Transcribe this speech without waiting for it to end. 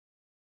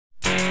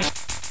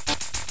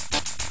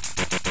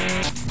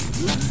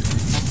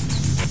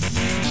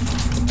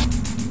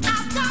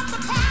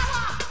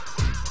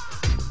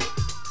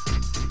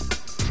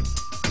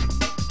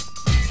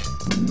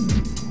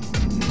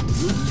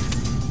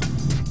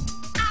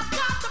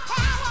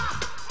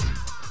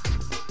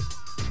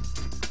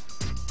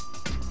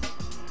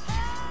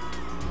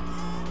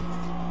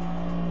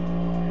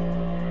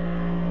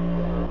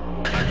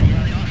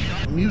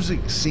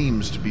Music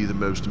seems to be the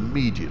most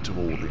immediate of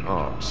all the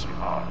arts.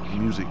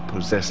 Music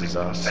possesses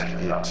us.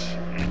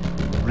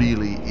 It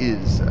really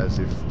is as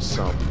if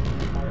some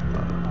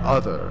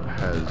other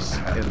has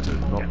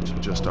entered not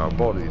just our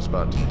bodies,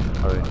 but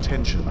our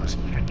intentions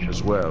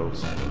as well,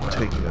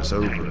 taking us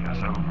over.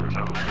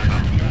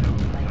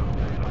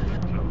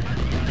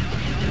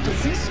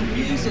 Does this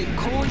music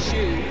cause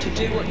you to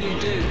do what you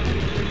do?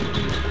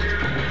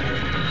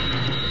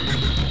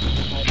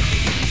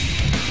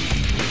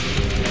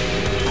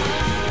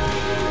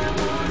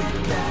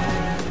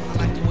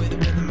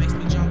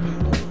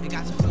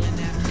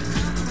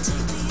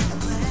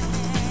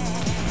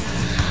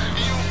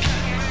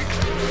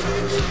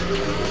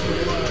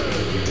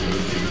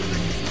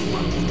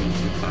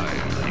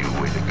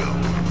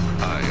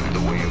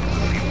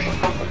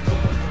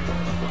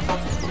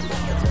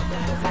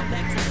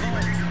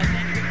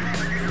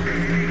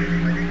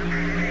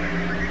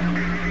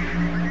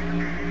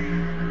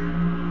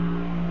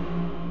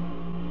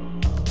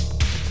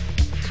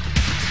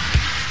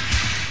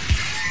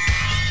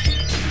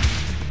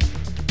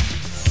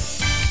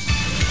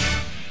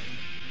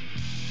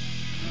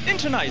 In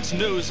tonight's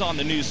Nose on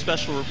the News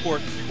special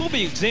report, we'll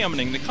be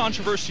examining the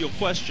controversial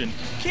question,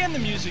 can the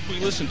music we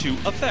listen to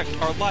affect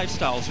our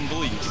lifestyles and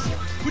beliefs?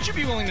 Would you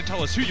be willing to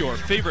tell us who your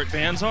favorite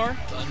bands are?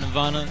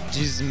 Nirvana,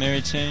 Jesus and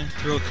Mary Chain,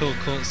 Thrill Kill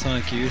Cult,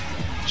 Sonic Youth,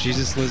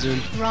 Jesus Lizard.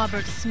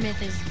 Robert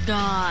Smith is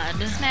God.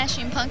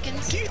 Smashing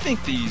Pumpkins. Do you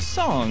think these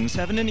songs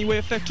have in any way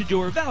affected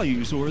your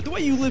values or the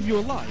way you live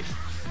your life?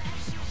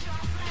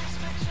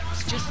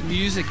 It's just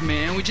music,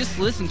 man. We just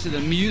listen to the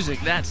music,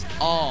 that's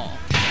all.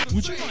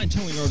 Would you mind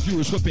telling our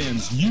viewers what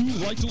bands you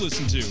like to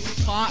listen to?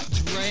 Hot,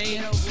 Dre,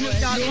 Snoop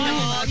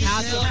Dogg,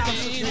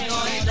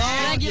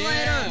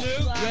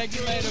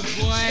 Regulator,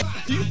 boy.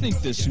 Do you think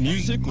this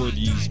music or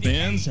these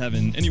bands have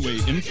in any way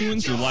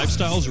influenced your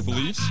lifestyles or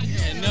beliefs?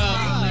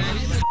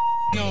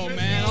 No,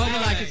 man. All you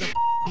like is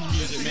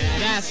music, man.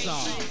 That's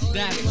all.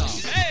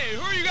 Hey,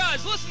 who are you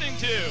guys listening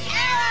to?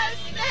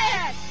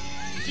 Aerosmith!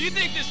 Do you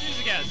think this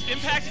music has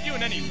impacted you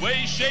in any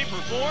way, shape,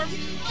 or form?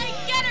 Like,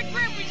 get a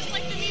grip, we just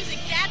like the music,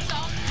 that's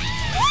all.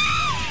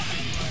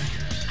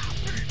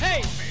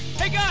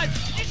 Hey guys,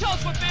 can you tell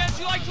us what bands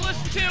you like to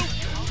listen to?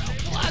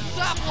 Led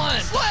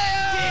Zeppelin,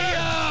 Slayer,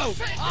 Dio,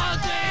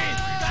 Ozzy,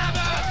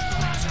 Sabbath.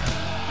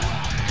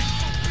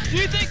 Do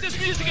you think this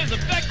music has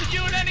affected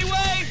you in any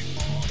way?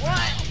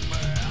 What?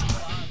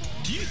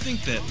 Do you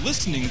think that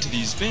listening to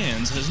these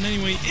bands has in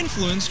any way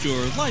influenced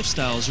your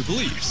lifestyles or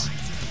beliefs?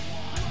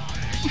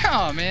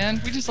 No, man.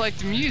 We just like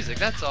the music,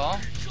 that's all.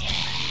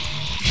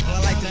 Well, I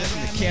like to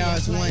listen to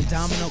KRS-One,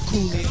 Domino,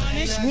 Cooley,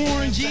 Mix,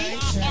 Warren G,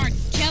 R.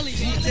 Kelly,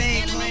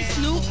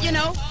 Snoop, you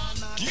know.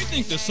 Do you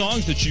think the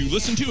songs that you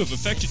listen to have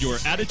affected your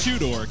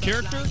attitude or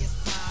character?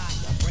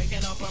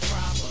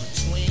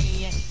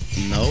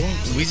 No,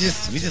 we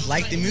just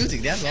like the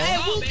music, that's all. Hey,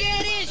 who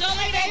that is? Y'all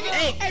like that?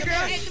 Hey, girl,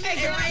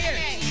 right here.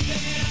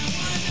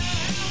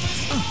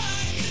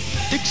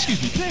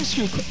 Excuse me, can I ask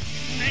you a question?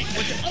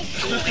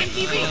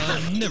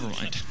 MTV. Never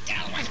mind.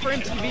 For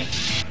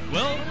MTV.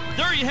 Well,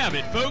 there you have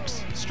it,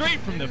 folks. Straight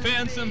from the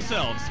fans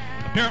themselves.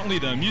 Apparently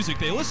the music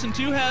they listen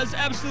to has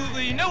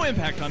absolutely no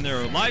impact on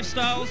their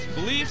lifestyles,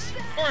 beliefs,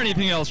 or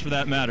anything else for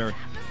that matter.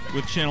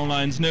 With Channel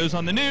 9's Nose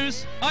on the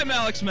News, I'm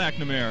Alex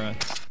McNamara.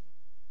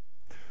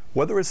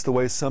 Whether it's the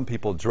way some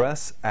people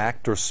dress,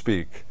 act, or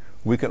speak,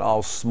 we can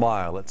all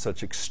smile at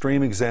such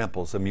extreme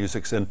examples of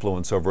music's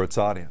influence over its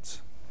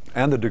audience,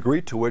 and the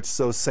degree to which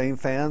those same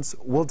fans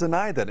will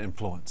deny that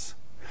influence.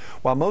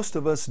 While most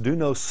of us do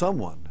know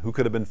someone who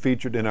could have been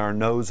featured in our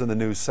Nose in the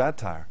News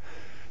satire,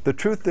 the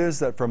truth is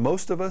that for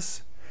most of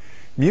us,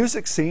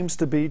 music seems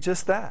to be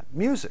just that,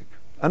 music,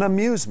 an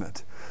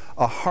amusement,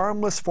 a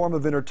harmless form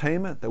of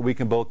entertainment that we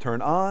can both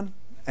turn on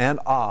and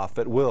off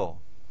at will.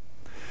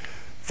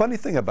 Funny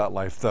thing about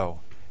life, though,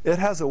 it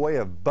has a way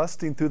of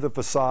busting through the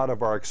facade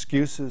of our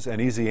excuses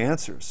and easy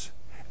answers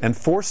and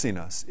forcing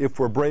us, if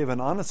we're brave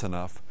and honest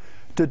enough,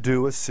 to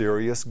do a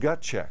serious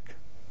gut check.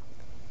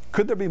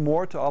 Could there be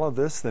more to all of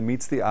this than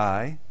meets the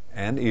eye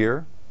and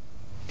ear?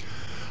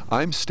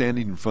 I'm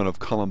standing in front of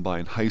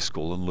Columbine High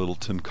School in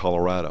Littleton,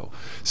 Colorado,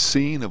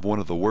 scene of one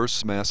of the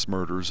worst mass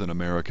murders in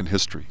American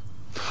history.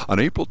 On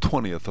April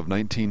 20th of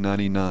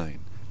 1999,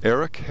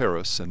 Eric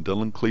Harris and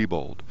Dylan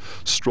Klebold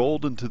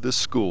strolled into this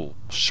school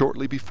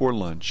shortly before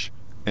lunch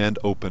and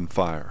opened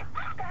fire.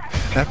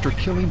 After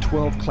killing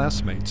 12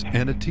 classmates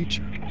and a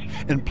teacher,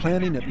 and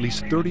planning at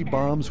least 30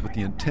 bombs with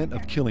the intent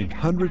of killing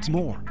hundreds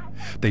more,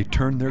 they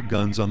turned their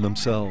guns on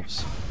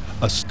themselves.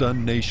 A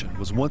stunned nation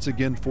was once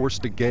again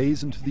forced to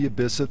gaze into the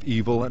abyss of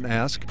evil and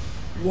ask,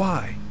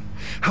 why?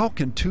 How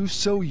can two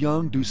so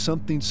young do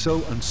something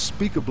so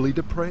unspeakably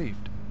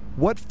depraved?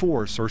 What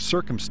force or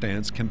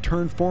circumstance can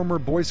turn former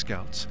Boy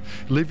Scouts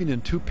living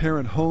in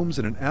two-parent homes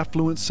in an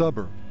affluent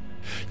suburb,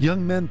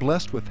 young men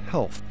blessed with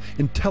health,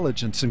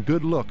 intelligence, and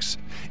good looks,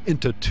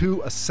 into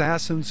two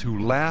assassins who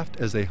laughed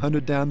as they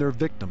hunted down their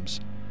victims,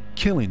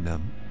 killing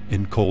them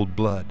in cold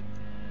blood?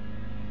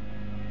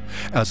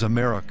 As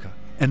America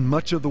and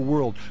much of the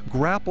world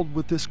grappled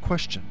with this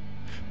question,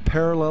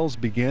 parallels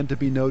began to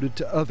be noted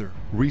to other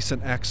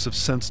recent acts of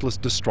senseless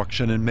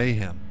destruction and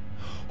mayhem.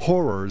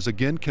 Horrors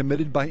again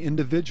committed by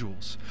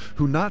individuals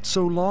who not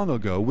so long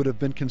ago would have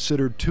been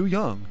considered too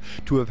young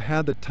to have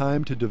had the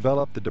time to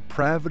develop the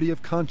depravity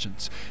of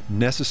conscience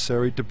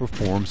necessary to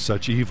perform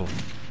such evil.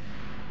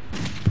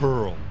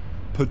 Pearl,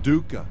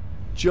 Paducah,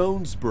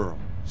 Jonesboro,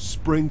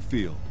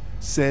 Springfield,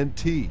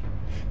 Santee,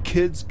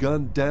 kids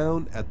gunned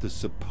down at the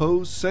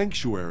supposed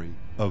sanctuary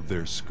of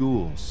their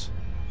schools.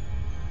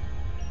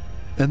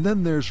 And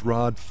then there's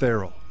Rod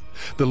Farrell,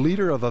 the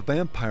leader of a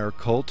vampire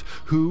cult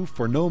who,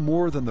 for no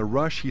more than the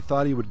rush he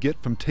thought he would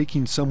get from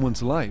taking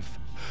someone's life,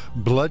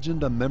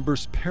 bludgeoned a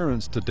member's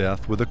parents to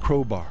death with a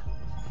crowbar.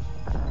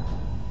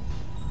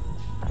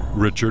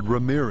 Richard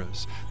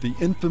Ramirez, the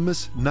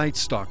infamous Night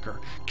Stalker,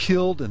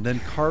 killed and then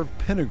carved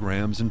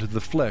pentagrams into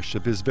the flesh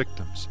of his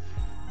victims.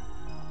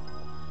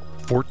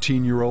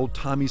 14-year-old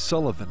Tommy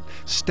Sullivan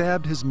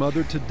stabbed his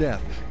mother to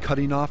death,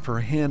 cutting off her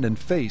hand and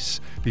face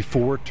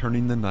before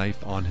turning the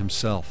knife on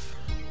himself.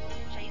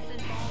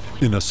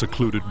 In a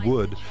secluded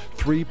wood,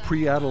 3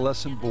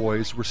 pre-adolescent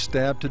boys were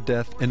stabbed to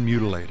death and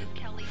mutilated.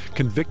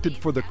 Convicted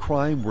for the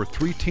crime were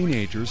 3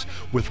 teenagers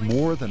with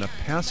more than a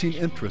passing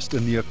interest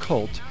in the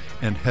occult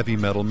and heavy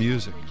metal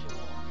music.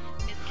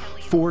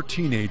 4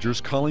 teenagers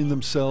calling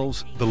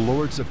themselves the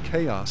Lords of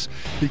Chaos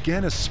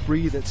began a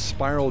spree that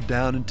spiraled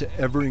down into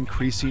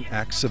ever-increasing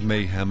acts of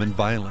mayhem and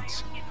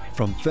violence,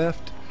 from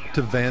theft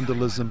to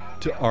vandalism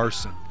to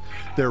arson.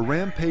 Their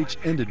rampage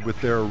ended with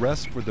their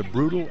arrest for the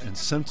brutal and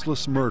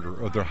senseless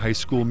murder of their high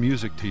school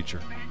music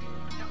teacher.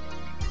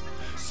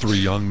 3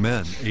 young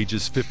men,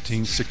 ages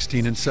 15,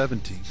 16, and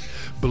 17,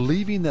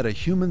 believing that a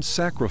human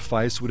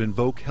sacrifice would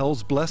invoke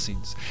hell's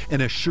blessings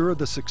and assure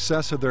the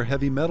success of their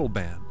heavy metal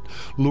band,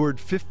 lured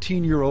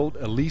 15-year-old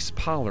Elise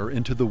Poller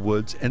into the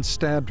woods and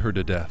stabbed her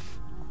to death.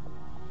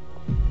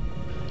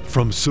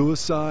 From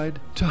suicide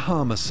to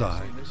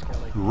homicide,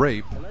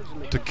 rape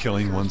to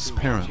killing one's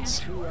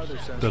parents,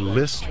 the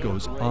list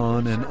goes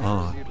on and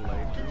on.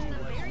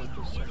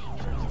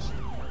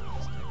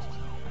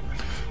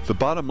 The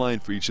bottom line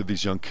for each of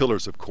these young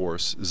killers, of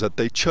course, is that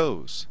they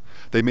chose.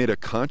 They made a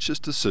conscious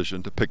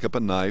decision to pick up a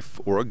knife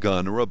or a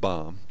gun or a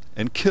bomb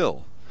and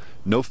kill.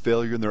 No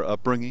failure in their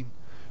upbringing,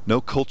 no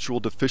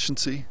cultural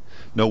deficiency,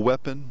 no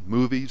weapon,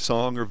 movie,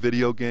 song, or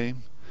video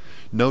game,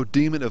 no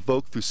demon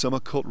evoked through some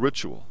occult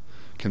ritual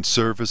can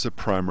serve as a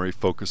primary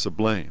focus of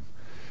blame.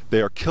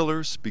 They are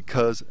killers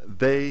because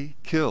they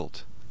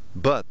killed.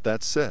 But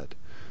that said,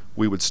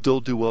 we would still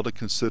do well to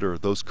consider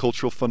those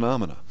cultural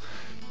phenomena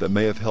that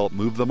may have helped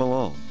move them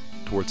along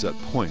towards that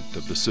point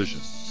of decision.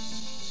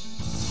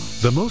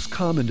 The most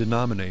common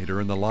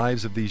denominator in the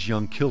lives of these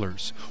young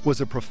killers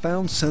was a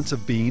profound sense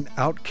of being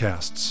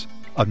outcasts,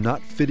 of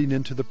not fitting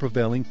into the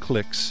prevailing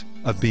cliques,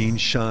 of being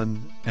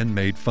shunned and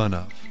made fun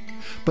of.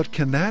 But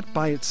can that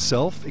by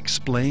itself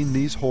explain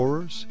these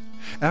horrors?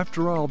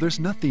 After all, there's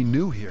nothing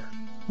new here.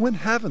 When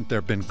haven't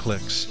there been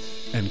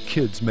cliques and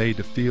kids made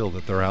to feel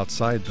that they're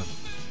outside them?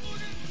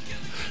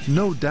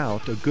 No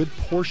doubt a good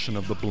portion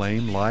of the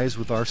blame lies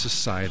with our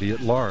society at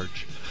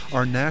large,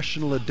 our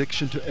national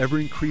addiction to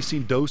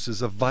ever-increasing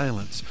doses of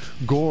violence,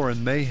 gore,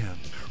 and mayhem,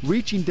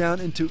 reaching down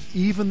into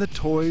even the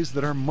toys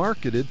that are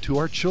marketed to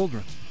our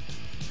children.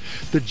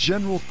 The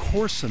general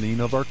coarsening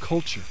of our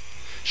culture,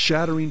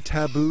 shattering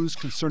taboos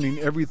concerning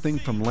everything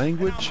from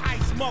language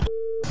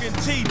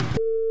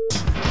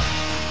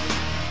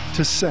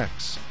to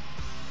sex.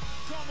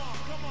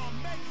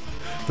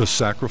 The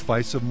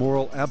sacrifice of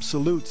moral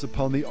absolutes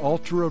upon the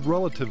altar of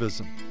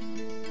relativism.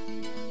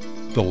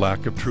 The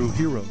lack of true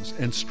heroes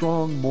and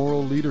strong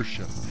moral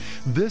leadership.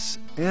 This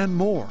and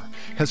more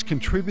has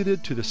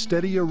contributed to the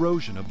steady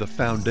erosion of the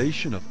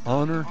foundation of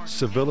honor,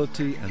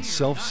 civility, and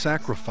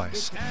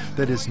self-sacrifice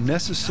that is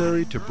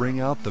necessary to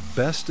bring out the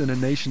best in a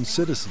nation's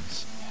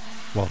citizens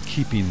while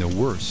keeping the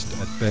worst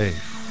at bay.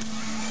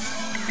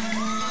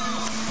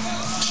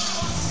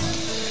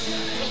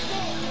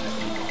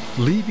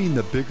 Leaving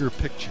the bigger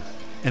picture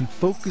and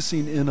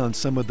focusing in on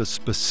some of the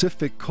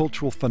specific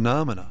cultural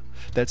phenomena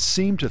that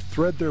seem to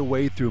thread their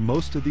way through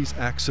most of these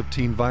acts of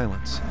teen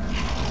violence.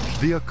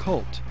 The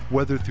occult,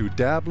 whether through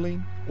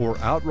dabbling or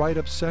outright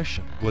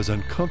obsession, was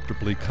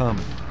uncomfortably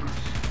common.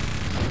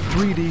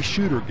 3D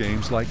shooter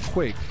games like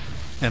Quake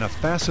and a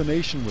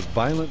fascination with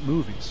violent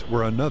movies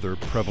were another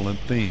prevalent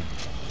theme.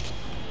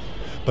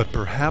 But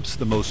perhaps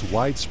the most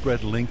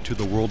widespread link to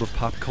the world of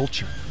pop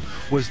culture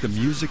was the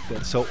music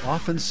that so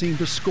often seemed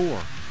to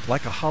score,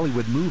 like a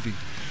Hollywood movie,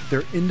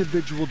 their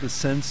individual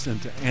descents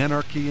into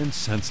anarchy and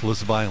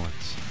senseless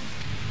violence.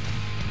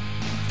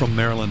 From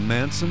Marilyn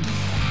Manson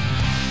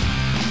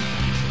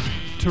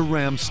to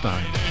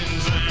Rammstein,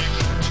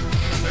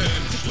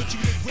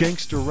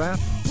 gangster rap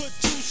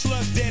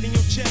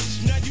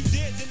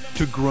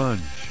to grunge,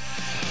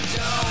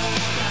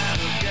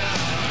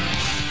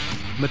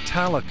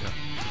 Metallica.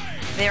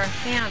 Their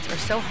fans are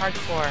so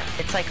hardcore,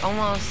 it's like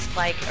almost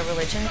like a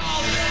religion.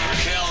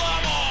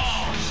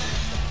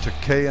 To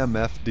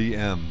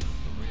KMFDM.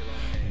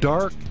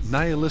 Dark,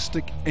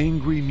 nihilistic,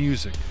 angry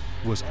music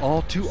was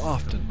all too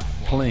often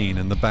playing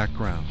in the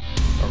background.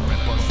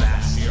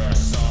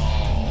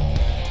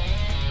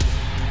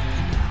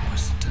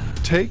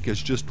 Take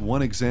as just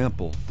one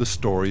example the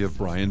story of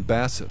Brian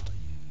Bassett,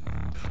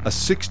 a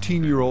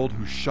 16-year-old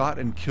who shot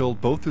and killed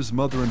both his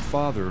mother and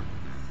father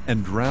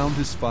and drowned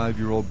his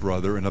 5-year-old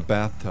brother in a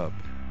bathtub.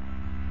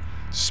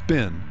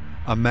 Spin,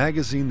 a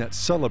magazine that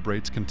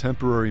celebrates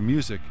contemporary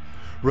music,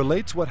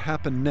 relates what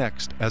happened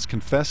next as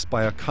confessed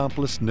by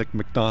accomplice Nick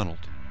McDonald.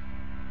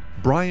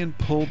 Brian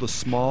pulled a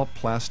small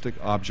plastic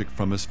object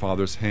from his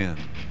father's hand.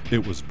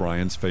 It was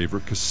Brian's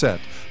favorite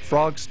cassette,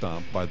 Frog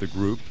Stomp by the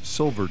group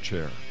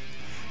Silverchair.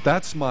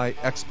 "That's my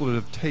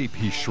expletive tape,"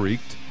 he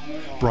shrieked.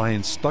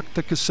 Brian stuck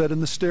the cassette in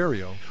the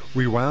stereo,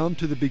 rewound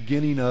to the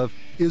beginning of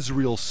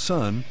Israel's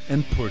Son,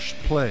 and pushed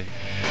play.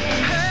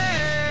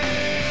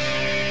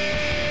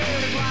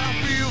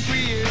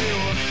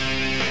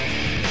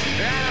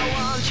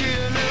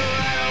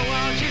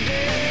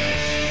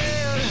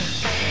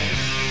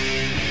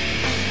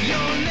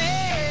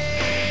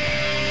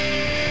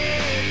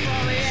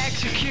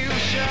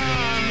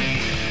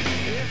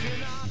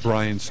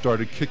 Brian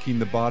started kicking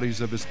the bodies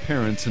of his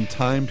parents in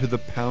time to the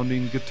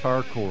pounding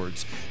guitar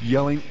chords,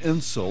 yelling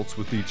insults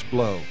with each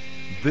blow.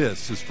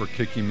 "This is for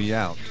kicking me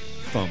out."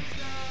 Thump.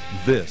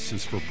 "This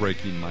is for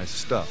breaking my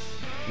stuff."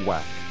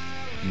 Whack.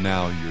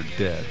 "Now you're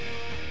dead."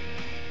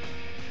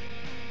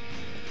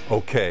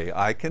 Okay,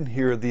 I can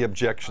hear the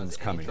objections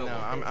coming. No,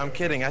 I'm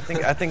kidding. I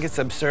think it's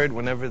absurd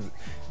whenever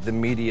the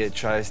media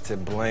tries to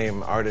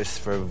blame artists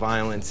for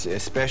violence,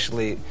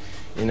 especially,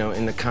 you know,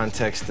 in the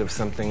context of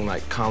something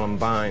like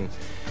Columbine,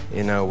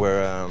 you know,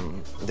 where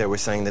they were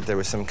saying that there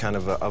was some kind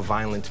of a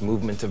violent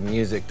movement of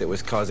music that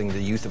was causing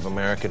the youth of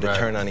America to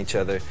turn on each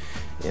other.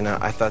 You know,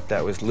 I thought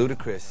that was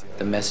ludicrous.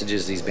 The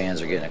messages these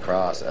bands are getting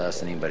across,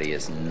 us, anybody,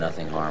 is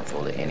nothing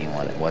harmful to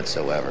anyone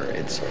whatsoever.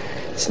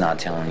 It's not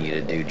telling you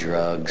to do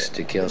drugs,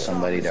 to kill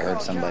somebody, to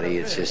hurt somebody.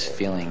 It's just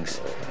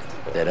feelings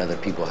that other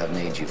people have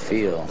made you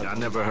feel. I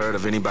never heard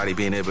of anybody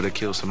being able to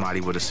kill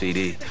somebody with a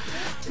CD.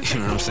 You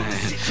know what I'm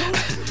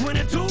saying? When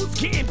a dude's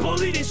getting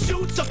bullied and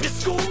shoots up his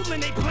school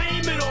and they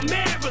blame it on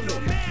Maryland.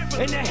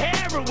 And the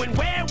heroin,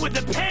 where were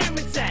the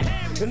parents at?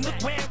 And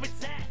look where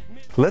it's at.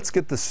 Let's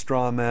get the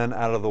straw man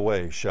out of the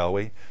way, shall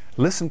we?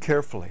 Listen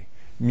carefully.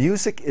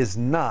 Music is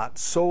not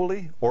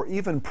solely or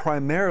even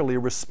primarily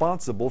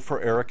responsible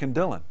for Eric and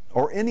Dylan,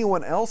 or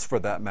anyone else for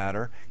that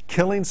matter,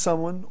 killing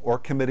someone or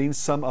committing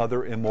some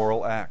other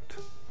immoral act.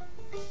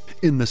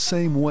 In the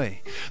same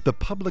way, the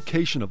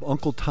publication of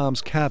Uncle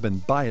Tom's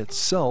Cabin by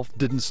itself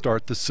didn't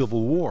start the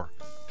Civil War,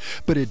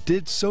 but it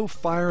did so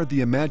fire the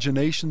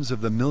imaginations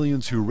of the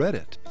millions who read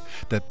it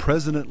that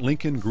President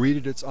Lincoln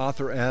greeted its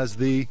author as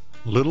the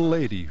little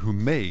lady who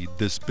made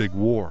this big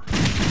war.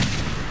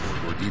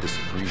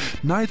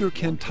 Neither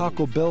can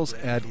Taco Bell's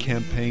ad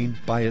campaign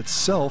by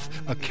itself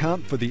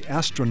account for the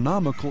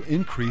astronomical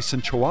increase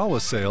in Chihuahua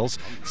sales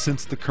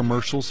since the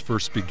commercials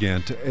first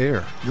began to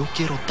air. Yo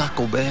quiero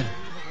Taco Bell.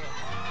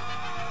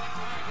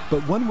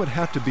 But one would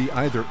have to be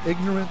either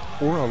ignorant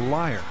or a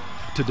liar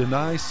to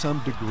deny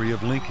some degree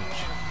of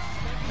linkage.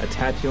 A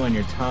tattoo on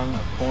your tongue,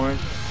 a porn,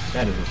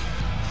 that is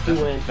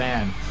a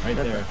fan right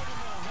there.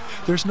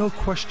 There's no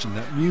question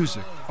that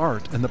music,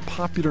 art, and the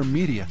popular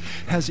media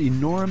has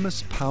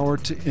enormous power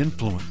to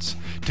influence,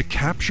 to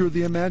capture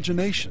the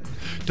imagination,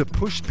 to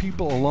push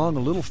people along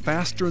a little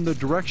faster in the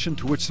direction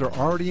to which they're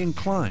already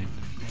inclined,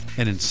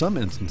 and in some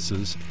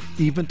instances,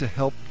 even to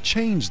help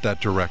change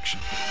that direction.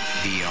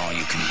 Be all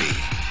you can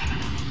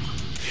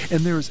be.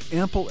 And there is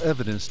ample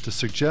evidence to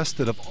suggest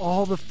that of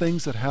all the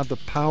things that have the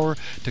power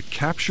to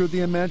capture the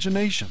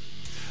imagination,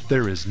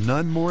 there is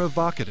none more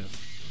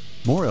evocative,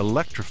 more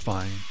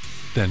electrifying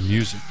than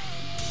music.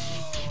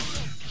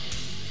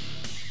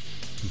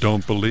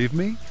 Don't believe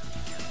me?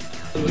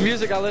 The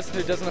music I listen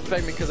to doesn't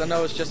affect me because I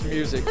know it's just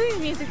music. I think the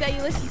music that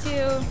you listen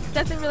to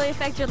doesn't really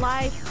affect your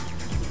life.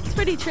 It's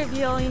pretty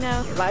trivial, you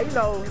know. Like, you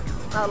know,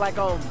 not like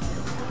go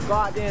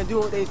out there and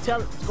do what they tell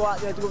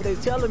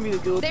me to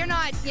do. They're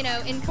not, you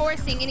know,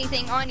 enforcing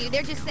anything on you.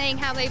 They're just saying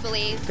how they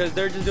believe. Because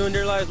they're just doing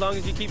their life as long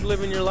as you keep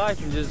living your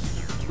life and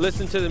just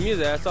listen to the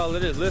music. That's all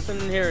it is.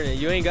 Listen and hearing it.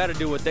 You ain't got to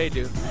do what they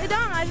do. I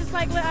don't. I just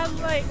like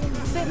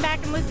sitting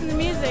back and listening to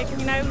music.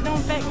 You know, it don't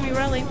affect me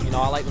really. You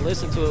know, I like to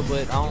listen to it,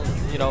 but I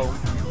don't, you know,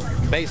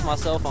 base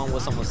myself on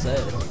what someone said.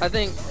 I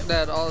think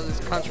that all this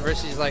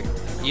controversy is like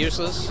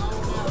useless.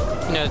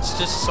 You know, it's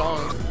just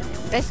songs.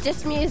 It's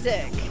just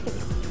music,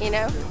 you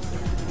know?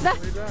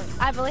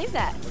 I believe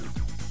that.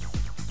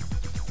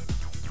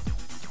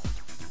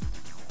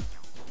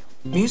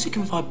 Music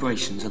and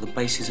vibrations are the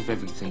basis of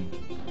everything.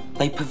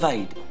 They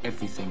pervade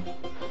everything.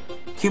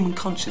 Human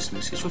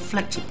consciousness is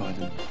reflected by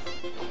them.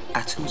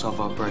 Atoms are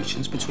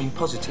vibrations between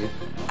positive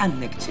and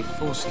negative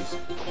forces.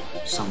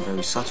 Some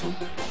very subtle,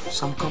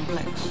 some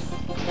complex,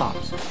 but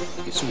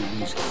it's all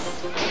music.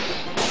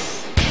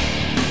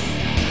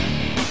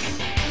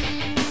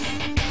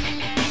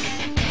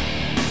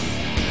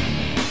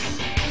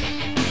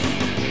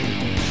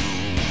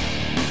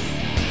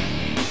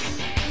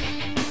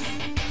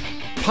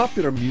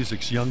 Popular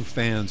music's young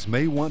fans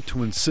may want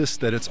to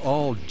insist that it's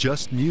all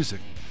just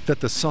music, that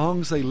the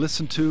songs they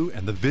listen to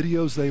and the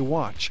videos they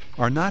watch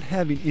are not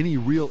having any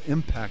real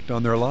impact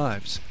on their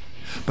lives.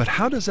 But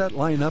how does that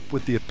line up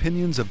with the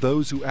opinions of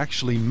those who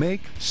actually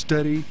make,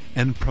 study,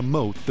 and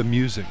promote the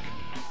music?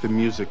 The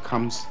music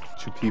comes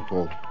to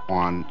people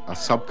on a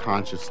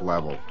subconscious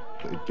level.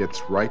 It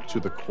gets right to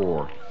the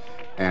core,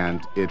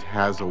 and it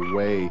has a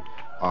way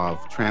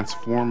of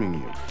transforming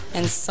you.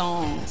 And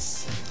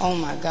songs, oh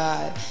my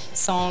God,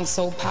 songs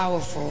so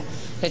powerful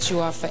that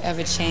you are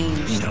forever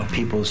changed. You know,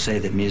 people say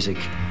that music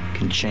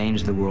can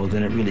change the world,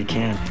 and it really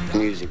can.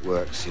 Music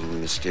works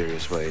in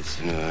mysterious ways,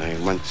 you know,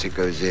 and once it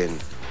goes in,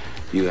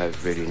 you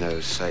have really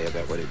no say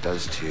about what it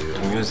does to you.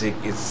 Music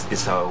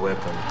is our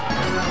weapon.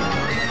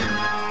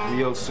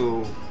 We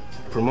also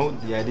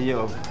promote the idea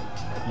of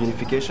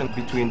unification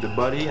between the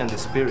body and the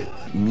spirit.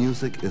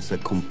 Music is a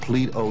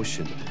complete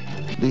ocean.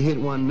 They hit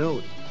one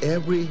note,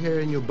 every hair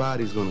in your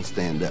body is going to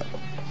stand up.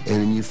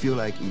 And you feel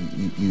like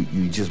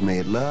you just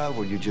made love,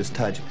 or you just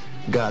touched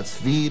God's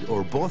feet,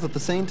 or both at the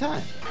same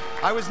time.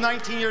 I was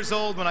 19 years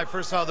old when I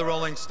first saw the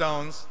Rolling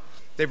Stones.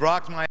 They've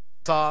rocked my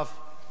ass off.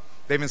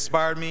 They've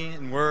inspired me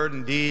in word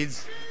and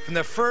deeds. From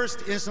the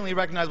first instantly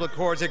recognizable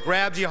chords, it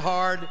grabs you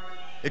hard,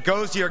 it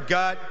goes to your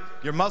gut,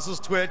 your muscles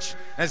twitch,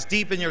 and it's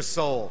deep in your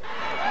soul.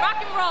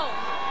 Rock and roll.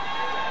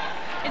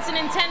 It's an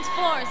intense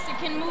force. It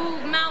can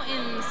move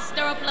mountains,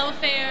 stir up love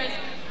affairs,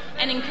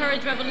 and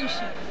encourage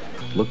revolution.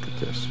 Look at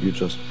this. You're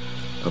just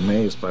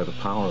amazed by the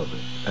power of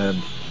it.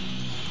 And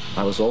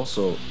I was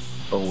also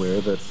aware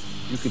that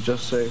you could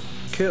just say,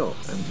 kill,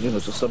 and, you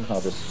know, just somehow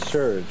this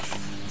surge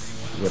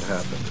would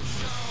happen.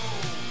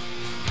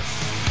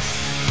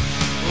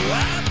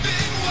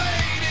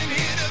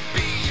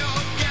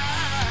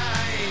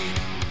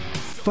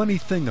 Funny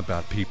thing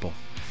about people,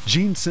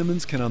 Gene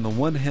Simmons can on the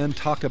one hand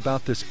talk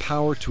about this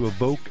power to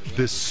evoke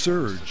this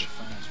surge,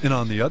 and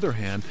on the other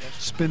hand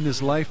spend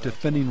his life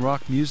defending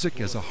rock music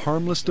as a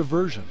harmless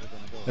diversion,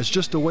 as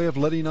just a way of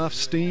letting off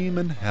steam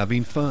and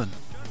having fun.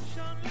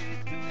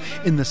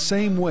 In the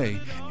same way,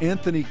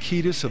 Anthony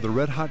Kiedis of the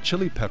Red Hot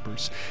Chili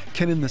Peppers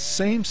can in the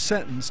same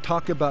sentence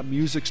talk about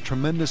music's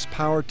tremendous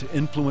power to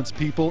influence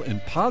people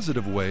in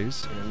positive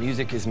ways. You know,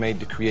 music is made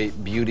to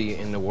create beauty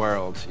in the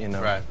world, you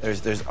know. Right.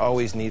 There's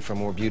always need for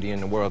more beauty in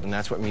the world, and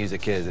that's what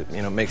music is. It,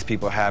 you know, makes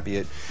people happy.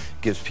 It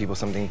gives people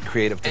something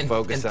creative to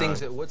focus on.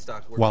 Things that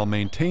Woodstock were. While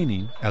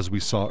maintaining, as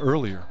we saw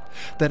earlier,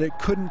 that it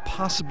couldn't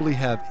possibly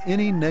have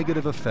any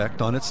negative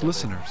effect on its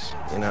listeners.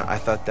 You know, I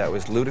thought that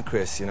was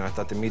ludicrous. You know, I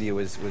thought the media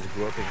was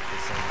groping for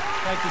something.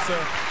 Thank you, sir.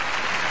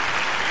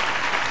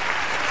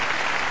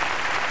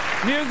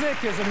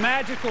 Music is a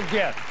magical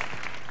gift.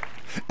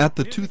 At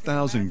the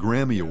 2000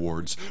 Grammy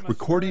Awards,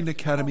 Recording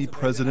Academy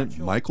President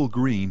Michael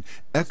Green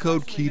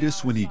echoed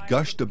Kiedis when he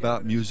gushed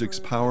about music's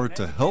power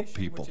to help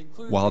people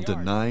while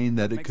denying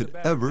that it could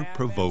ever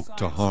provoke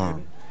to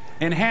harm.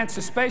 Enhance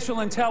the spatial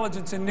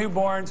intelligence in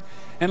newborns,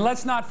 and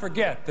let's not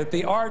forget that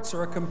the arts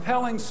are a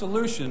compelling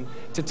solution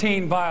to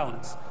teen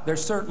violence. They're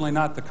certainly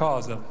not the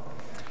cause of it.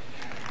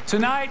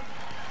 Tonight,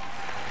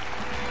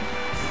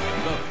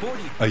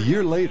 a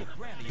year later,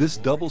 this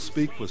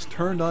doublespeak was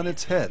turned on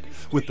its head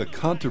with the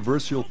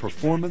controversial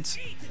performance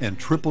and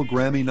triple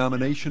Grammy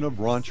nomination of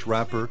raunch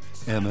rapper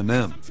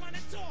Eminem.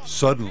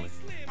 Suddenly,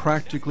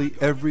 practically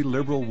every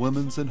liberal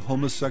women's and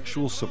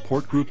homosexual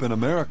support group in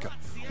America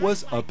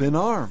was up in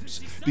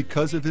arms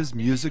because of his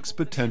music's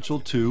potential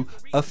to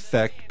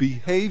affect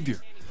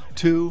behavior,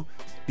 to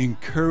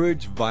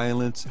encourage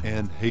violence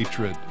and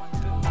hatred.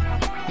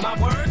 My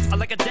words are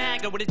like a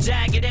dagger with a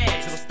jagged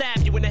edge. It'll stab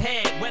you in the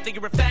head, whether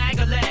you're a fag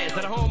or les.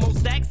 That a homo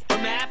sex, a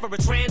math, or a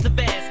trans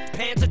vest.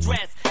 Pants or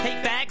dress,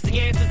 hate fags,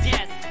 the answer's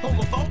yes.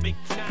 Homophobic.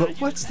 But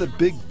what's the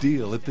big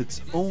deal if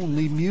it's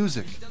only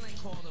music?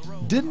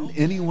 Didn't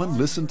anyone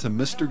listen to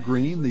Mr.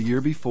 Green the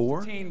year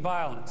before? Teen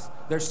violence.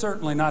 They're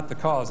certainly not the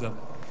cause of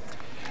it.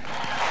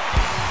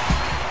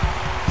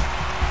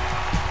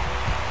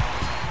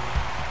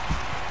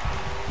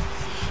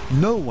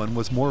 No one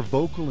was more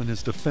vocal in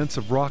his defense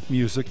of rock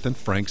music than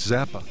Frank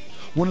Zappa,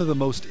 one of the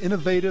most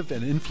innovative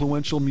and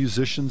influential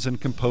musicians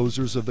and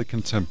composers of the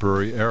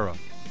contemporary era.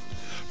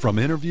 From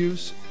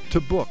interviews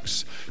to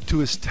books to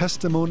his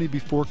testimony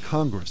before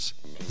Congress,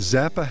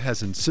 Zappa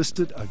has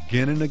insisted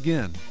again and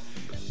again,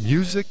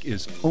 music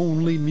is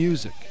only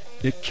music.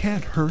 It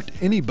can't hurt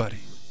anybody.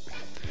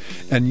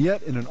 And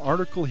yet, in an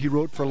article he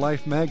wrote for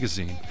Life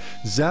magazine,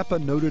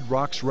 Zappa noted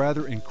rock's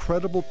rather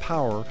incredible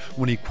power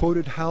when he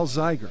quoted Hal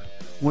Zeiger,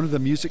 one of the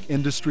music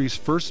industry's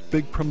first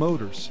big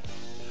promoters.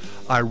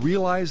 I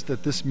realized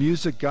that this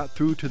music got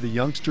through to the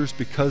youngsters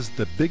because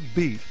the big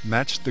beat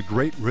matched the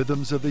great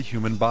rhythms of the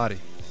human body.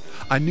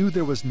 I knew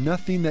there was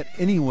nothing that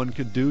anyone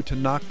could do to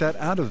knock that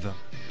out of them,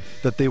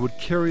 that they would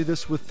carry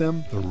this with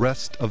them the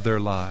rest of their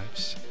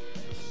lives.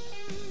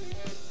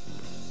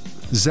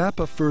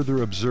 Zappa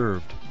further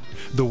observed,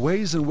 the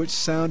ways in which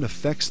sound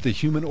affects the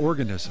human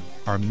organism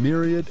are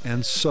myriad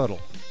and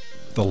subtle.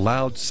 The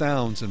loud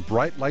sounds and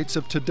bright lights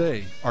of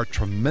today are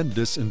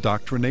tremendous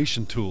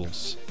indoctrination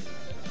tools.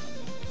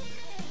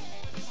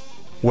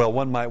 Well,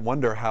 one might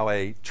wonder how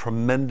a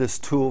tremendous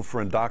tool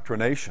for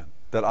indoctrination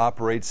that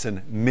operates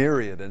in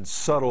myriad and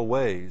subtle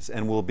ways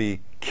and will be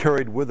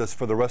carried with us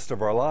for the rest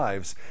of our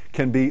lives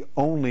can be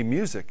only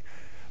music.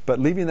 But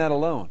leaving that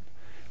alone,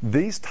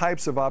 these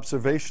types of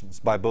observations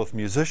by both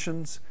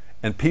musicians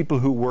and people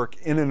who work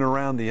in and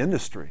around the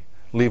industry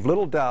leave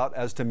little doubt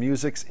as to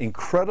music's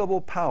incredible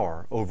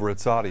power over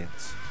its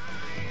audience.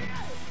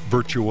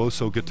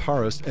 Virtuoso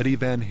guitarist Eddie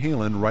Van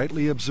Halen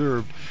rightly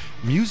observed,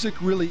 music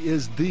really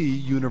is the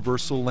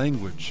universal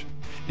language.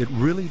 It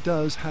really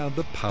does have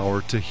the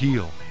power to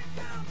heal.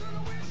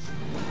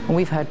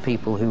 We've had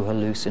people who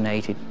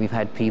hallucinated. We've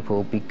had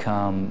people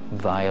become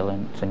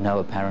violent for no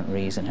apparent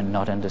reason and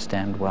not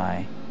understand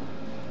why.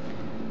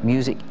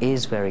 Music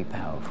is very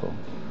powerful,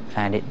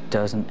 and it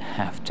doesn't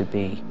have to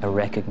be a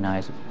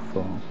recognizable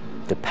form.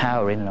 The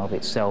power in and of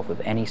itself of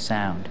any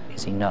sound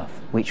is enough,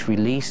 which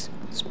release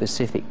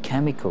specific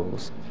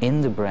chemicals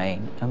in the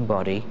brain and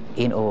body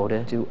in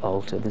order to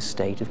alter the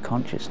state of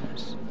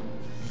consciousness.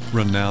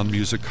 Renowned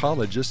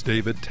musicologist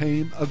David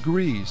Tame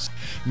agrees.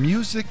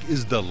 Music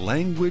is the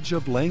language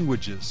of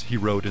languages, he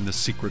wrote in The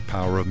Secret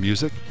Power of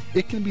Music.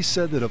 It can be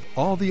said that of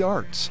all the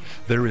arts,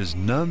 there is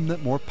none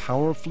that more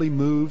powerfully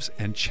moves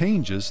and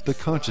changes the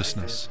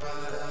consciousness.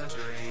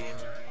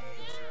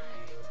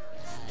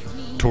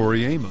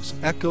 Tori Amos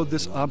echoed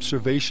this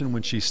observation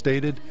when she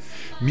stated,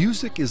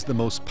 "Music is the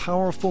most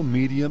powerful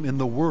medium in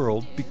the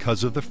world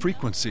because of the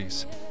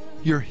frequencies.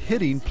 You're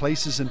hitting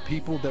places and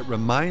people that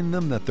remind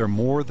them that they're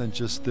more than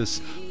just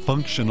this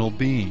functional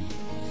being."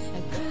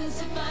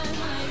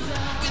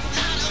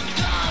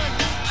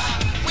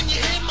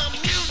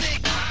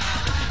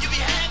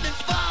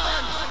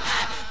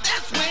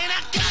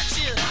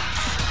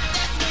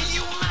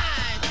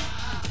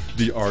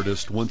 The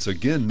artist, once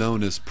again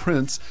known as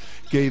Prince,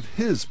 gave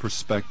his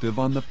perspective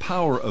on the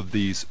power of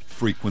these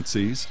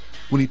frequencies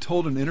when he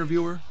told an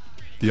interviewer,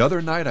 "The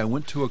other night I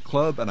went to a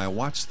club and I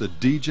watched the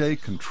DJ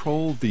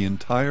control the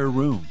entire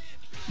room.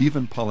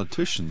 Even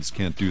politicians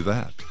can't do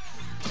that."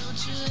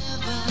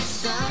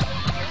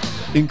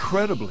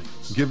 Incredibly,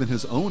 given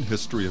his own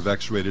history of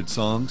X-rated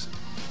songs,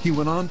 he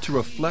went on to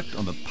reflect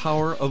on the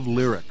power of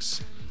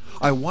lyrics.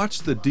 "I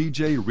watched the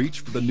DJ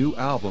reach for the new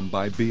album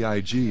by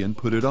B.I.G. and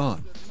put it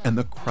on, and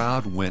the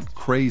crowd went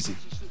crazy.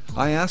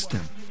 I asked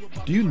him,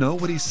 'Do you know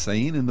what he's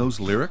saying in those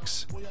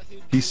lyrics?'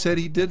 He said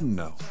he didn't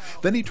know.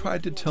 Then he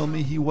tried to tell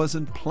me he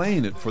wasn't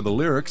playing it for the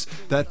lyrics,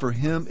 that for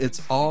him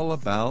it's all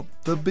about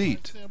the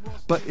beat.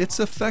 But it's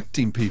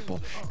affecting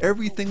people.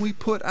 Everything we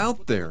put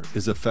out there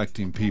is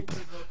affecting people.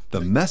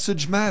 The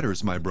message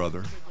matters, my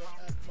brother."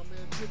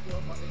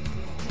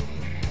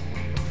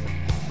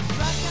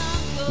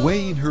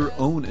 Weighing her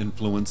own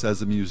influence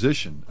as a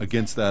musician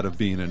against that of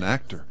being an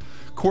actor,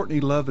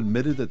 Courtney Love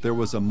admitted that there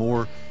was a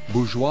more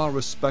bourgeois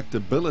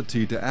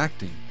respectability to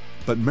acting.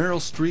 But Meryl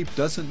Streep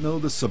doesn't know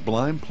the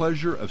sublime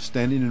pleasure of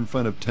standing in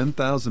front of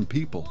 10,000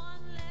 people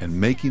and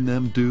making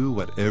them do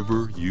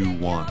whatever you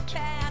want.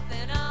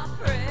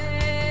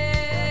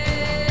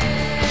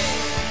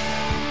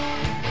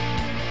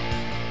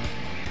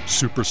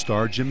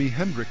 Superstar Jimi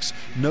Hendrix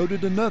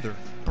noted another,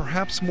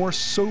 perhaps more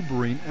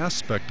sobering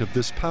aspect of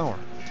this power.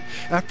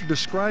 After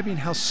describing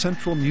how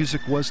central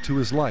music was to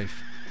his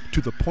life,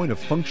 to the point of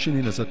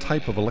functioning as a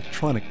type of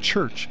electronic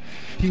church,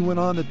 he went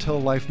on to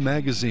tell Life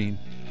magazine,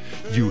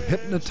 "You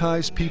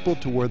hypnotize people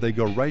to where they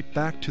go right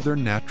back to their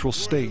natural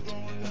state.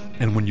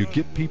 And when you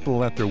get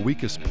people at their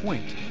weakest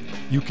point,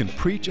 you can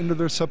preach into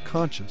their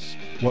subconscious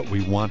what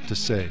we want to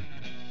say."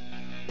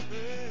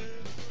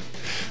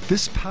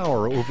 This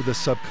power over the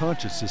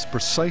subconscious is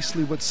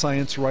precisely what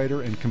science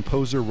writer and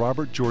composer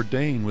Robert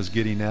Jourdain was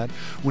getting at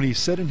when he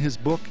said in his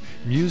book,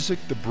 Music,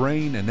 the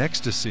Brain, and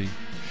Ecstasy,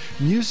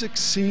 "Music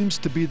seems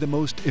to be the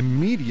most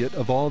immediate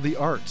of all the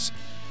arts.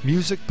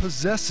 Music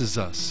possesses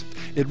us.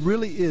 It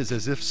really is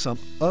as if some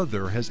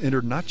other has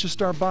entered not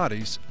just our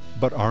bodies,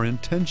 but our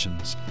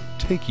intentions,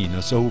 taking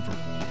us over."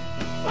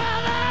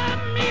 Well,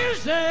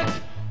 music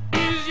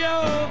is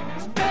your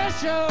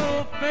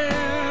special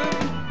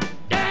friend.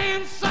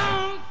 Dance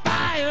on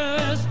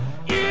fires,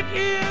 it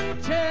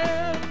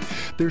intends.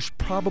 There's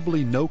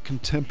probably no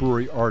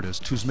contemporary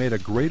artist who's made a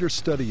greater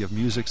study of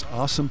music's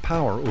awesome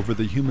power over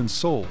the human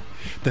soul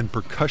than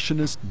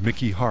percussionist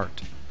Mickey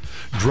Hart.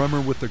 Drummer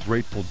with the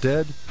Grateful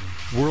Dead,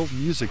 world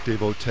music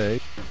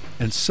devotee,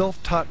 and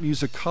self-taught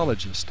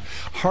musicologist,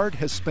 Hart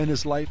has spent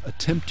his life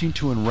attempting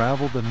to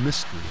unravel the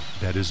mystery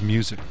that is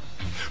music.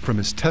 From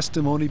his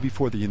testimony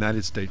before the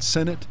United States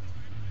Senate,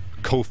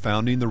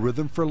 co-founding the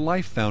Rhythm for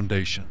Life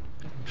Foundation,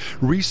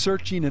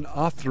 researching and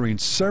authoring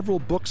several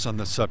books on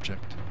the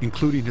subject,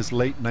 including his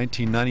late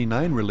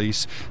 1999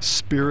 release,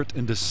 Spirit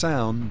into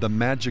Sound, The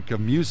Magic of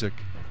Music,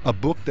 a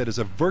book that is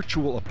a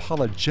virtual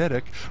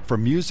apologetic for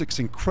music's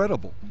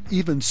incredible,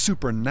 even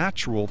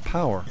supernatural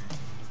power.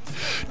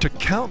 To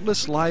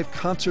countless live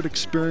concert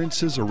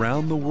experiences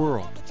around the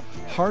world,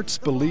 Hart's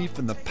belief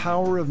in the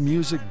power of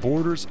music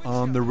borders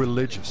on the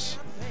religious.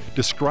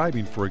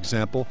 Describing, for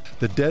example,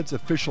 the Dead's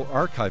official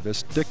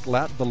archivist Dick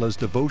Latvila's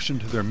devotion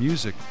to their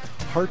music,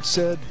 Hart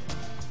said,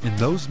 In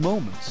those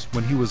moments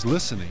when he was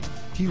listening,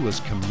 he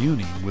was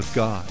communing with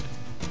God.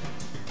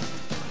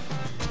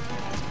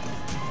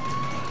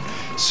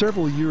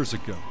 Several years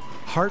ago,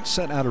 Hart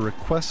sent out a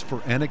request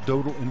for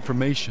anecdotal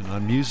information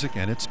on music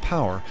and its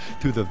power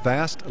through the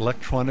vast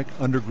electronic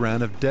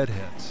underground of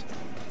Deadheads.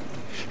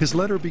 His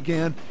letter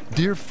began,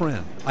 "Dear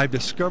friend, I've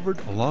discovered,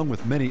 along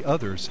with many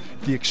others,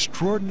 the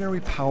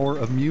extraordinary power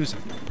of music,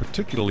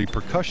 particularly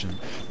percussion,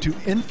 to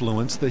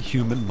influence the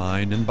human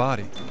mind and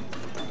body."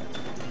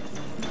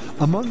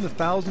 Among the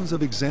thousands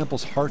of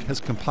examples Hart has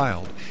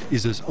compiled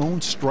is his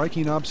own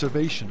striking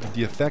observation of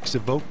the effects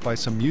evoked by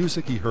some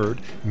music he heard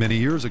many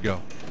years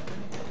ago.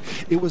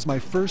 It was my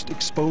first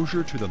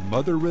exposure to the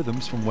mother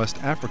rhythms from West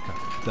Africa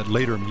that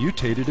later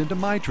mutated into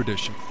my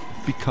tradition,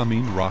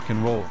 becoming rock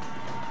and roll.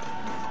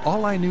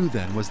 All I knew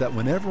then was that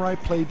whenever I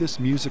played this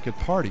music at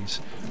parties,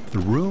 the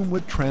room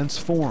would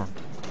transform.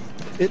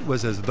 It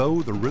was as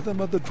though the rhythm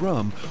of the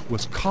drum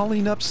was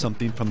calling up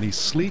something from these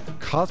sleek,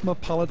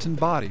 cosmopolitan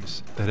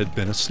bodies that had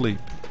been asleep.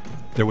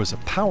 There was a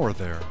power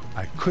there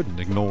I couldn't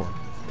ignore.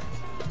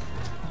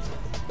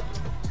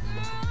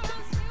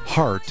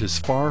 Hart is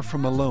far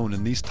from alone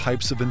in these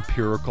types of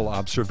empirical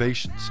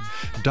observations.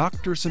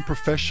 Doctors and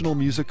professional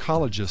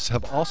musicologists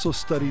have also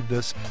studied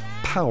this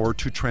power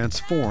to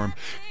transform,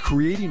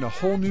 creating a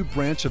whole new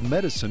branch of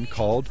medicine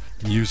called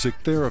music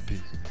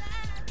therapy.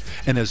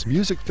 And as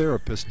music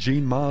therapist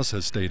Gene Maas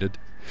has stated,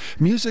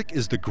 "Music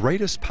is the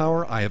greatest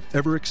power I have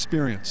ever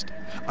experienced.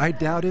 I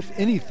doubt if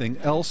anything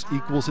else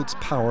equals its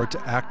power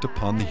to act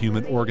upon the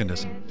human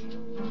organism."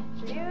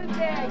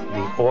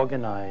 The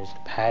organized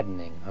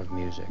patterning of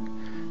music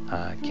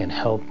can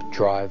help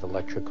drive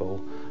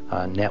electrical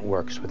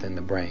networks within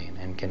the brain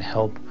and can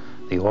help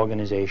the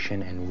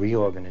organization and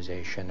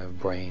reorganization of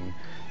brain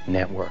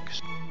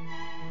networks.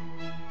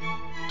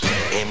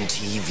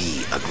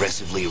 MTV,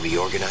 aggressively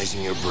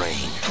reorganizing your brain.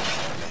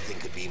 Nothing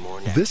could be more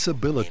natural. This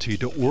ability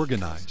to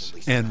organize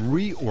and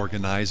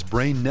reorganize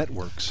brain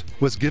networks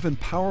was given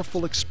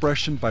powerful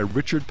expression by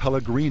Richard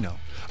Pellegrino,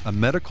 a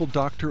medical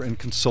doctor and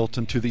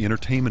consultant to the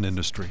entertainment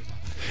industry.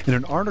 In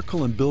an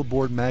article in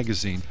Billboard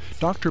magazine,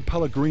 Dr.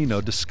 Pellegrino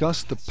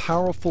discussed the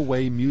powerful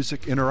way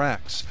music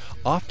interacts,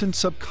 often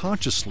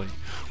subconsciously,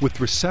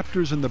 with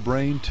receptors in the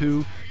brain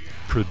to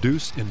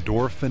produce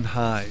endorphin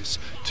highs,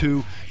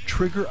 to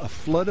trigger a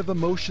flood of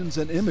emotions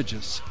and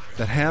images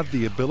that have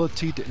the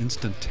ability to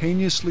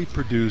instantaneously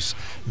produce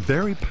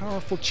very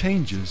powerful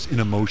changes in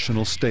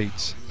emotional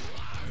states.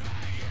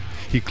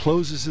 He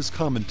closes his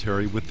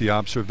commentary with the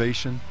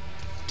observation,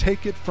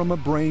 "Take it from a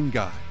brain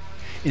guy.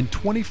 In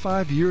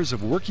 25 years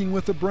of working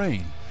with the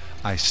brain,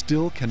 I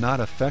still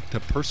cannot affect a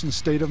person's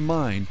state of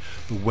mind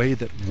the way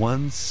that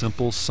one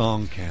simple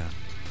song can."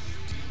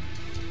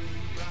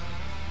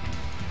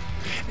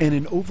 And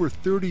in over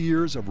 30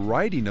 years of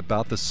writing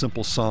about the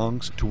simple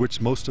songs to which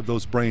most of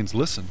those brains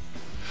listen,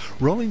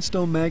 Rolling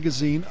Stone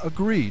magazine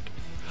agreed.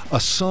 A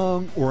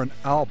song or an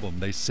album,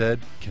 they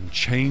said, can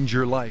change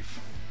your life.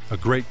 A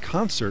great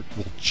concert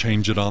will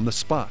change it on the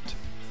spot.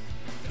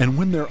 And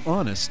when they're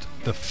honest,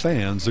 the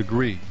fans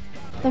agree.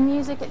 The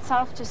music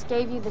itself just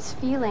gave you this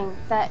feeling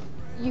that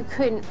you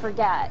couldn't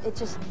forget.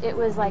 It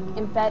was like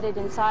embedded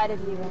inside of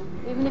you.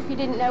 And even if you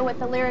didn't know what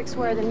the lyrics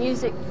were, the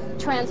music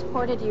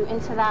transported you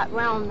into that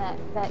realm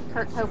that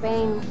Kurt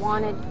Cobain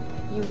wanted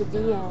you to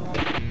be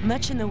in.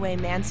 Much in the way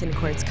Manson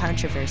courts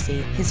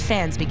controversy, his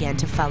fans began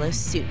to follow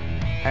suit,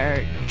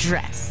 or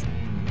dress.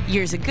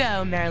 Years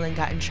ago, Marilyn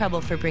got in trouble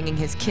for bringing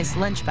his Kiss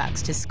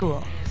lunchbox to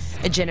school.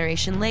 A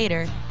generation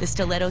later, the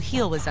stiletto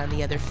heel was on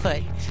the other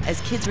foot,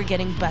 as kids were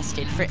getting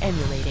busted for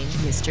emulating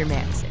Mr.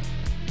 Manson.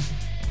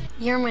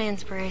 You're my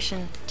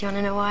inspiration. Do you want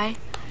to know why?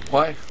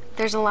 Why?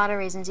 There's a lot of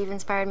reasons. You've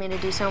inspired me to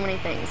do so many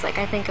things. Like,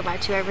 I think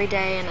about you every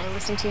day, and I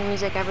listen to your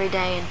music every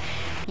day, and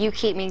you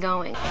keep me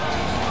going. They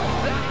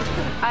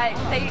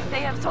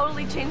have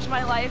totally changed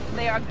my life.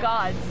 They are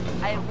gods.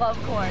 I love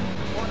Korn.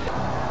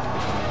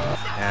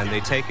 And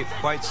they take it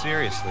quite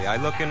seriously. I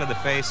look into the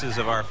faces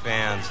of our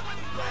fans,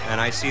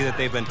 and I see that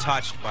they've been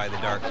touched by the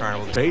Dark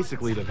Carnival.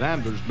 Basically, to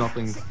them, there's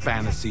nothing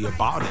fantasy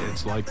about it.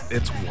 It's like,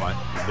 it's what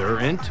they're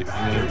into.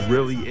 I mean, it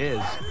really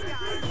is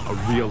a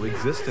real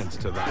existence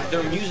to them.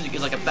 Their music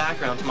is like a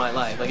background to my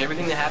life. Like,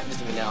 everything that happens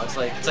to me now, it's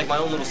like my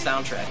own little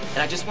soundtrack.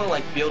 And I just want to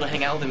like be able to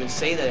hang out with them and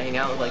say that I hang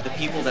out with like the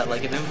people that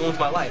like have influenced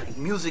my life.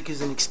 Music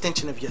is an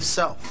extension of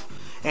yourself.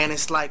 And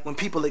it's like when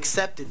people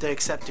accept it, they're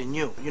accepting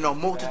you. You know,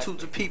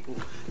 multitudes of people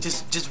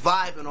just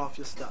vibing off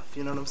your stuff.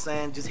 You know what I'm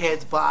saying? Just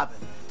heads bobbing.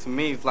 To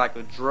me, it's like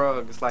a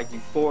drug. It's like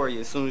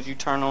euphoria. As soon as you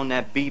turn on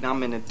that beat,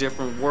 I'm in a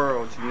different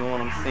world. You know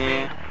what I'm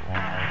saying?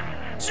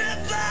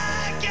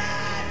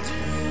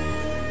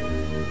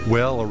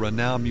 Well, a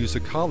renowned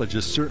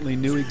musicologist certainly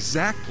knew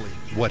exactly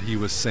what he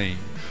was saying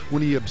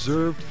when he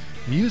observed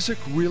music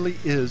really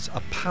is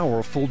a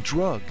powerful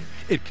drug.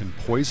 It can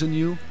poison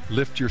you,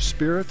 lift your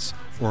spirits,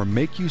 or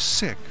make you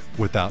sick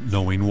without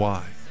knowing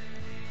why.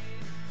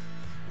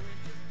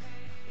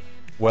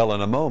 Well,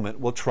 in a moment,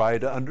 we'll try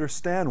to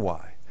understand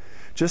why.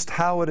 Just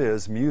how it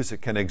is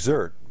music can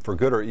exert, for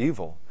good or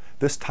evil,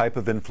 this type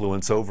of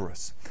influence over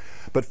us.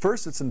 But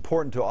first, it's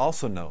important to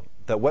also note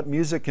that what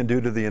music can do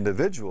to the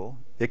individual,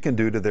 it can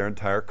do to their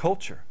entire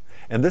culture.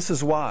 And this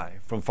is why,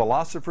 from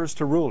philosophers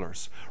to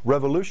rulers,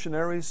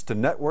 revolutionaries to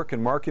network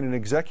and marketing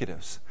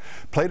executives,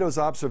 Plato's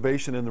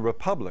observation in the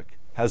Republic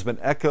has been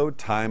echoed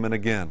time and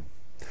again.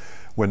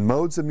 When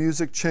modes of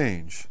music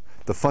change,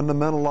 the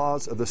fundamental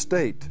laws of the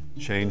state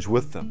change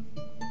with them.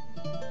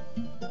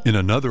 In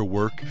another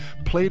work,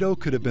 Plato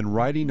could have been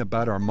writing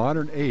about our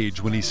modern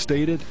age when he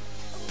stated,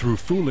 "Through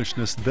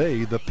foolishness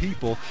they, the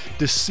people,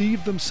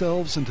 deceived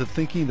themselves into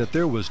thinking that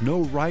there was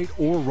no right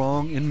or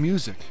wrong in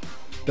music,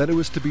 that it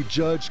was to be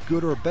judged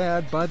good or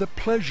bad by the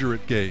pleasure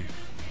it gave.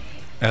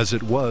 As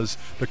it was,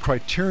 the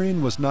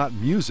criterion was not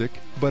music,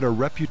 but a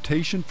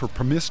reputation for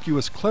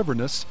promiscuous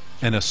cleverness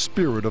and a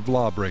spirit of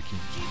law-breaking."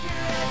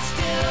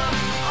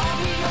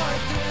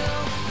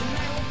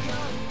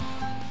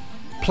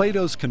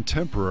 Plato's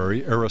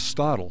contemporary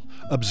Aristotle,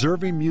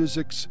 observing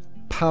music's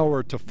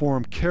power to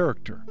form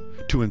character,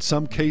 to in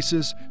some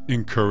cases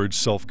encourage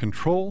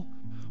self-control,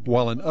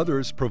 while in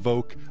others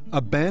provoke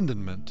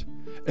abandonment,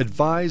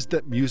 advised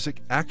that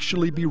music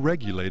actually be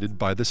regulated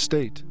by the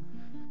state.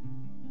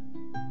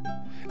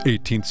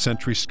 18th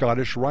century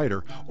Scottish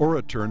writer,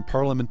 orator, and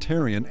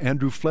parliamentarian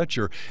Andrew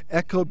Fletcher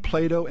echoed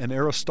Plato and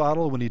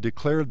Aristotle when he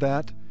declared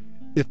that,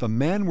 "If a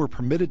man were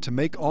permitted to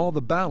make all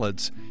the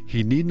ballads,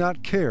 he need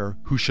not care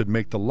who should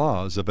make the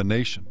laws of a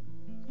nation."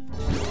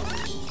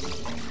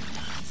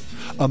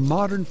 A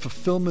modern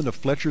fulfillment of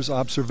Fletcher's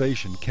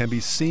observation can be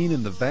seen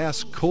in the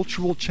vast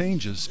cultural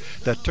changes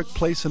that took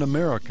place in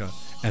America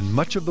and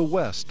much of the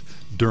West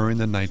during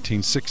the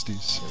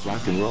 1960s.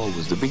 Rock and roll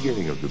was the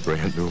beginning of the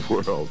brand new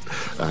world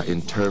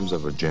in terms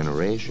of a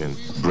generation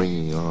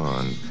bringing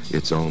on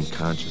its own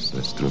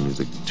consciousness through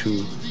music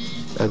to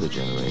other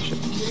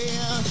generations.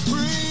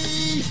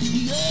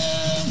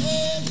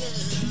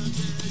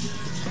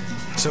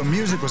 So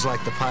music was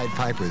like the Pied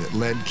Piper that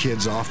led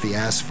kids off the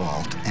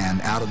asphalt and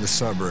out of the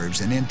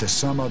suburbs and into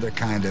some other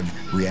kind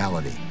of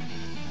reality.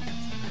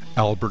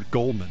 Albert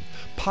Goldman,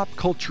 pop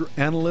culture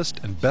analyst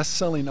and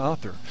best-selling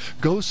author,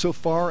 goes so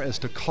far as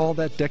to call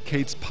that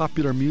decade's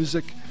popular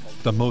music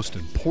the most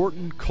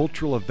important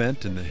cultural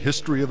event in the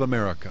history of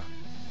America.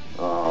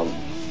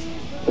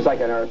 It's like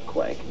an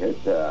earthquake. It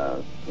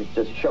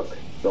just shook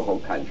the whole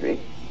country,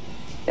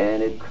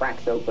 and it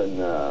cracked open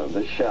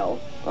the shell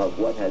of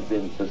what had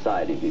been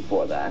society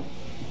before that,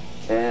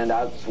 and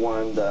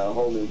outswarmed a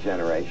whole new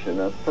generation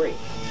of freaks.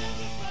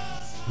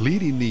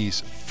 Leading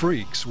these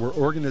freaks were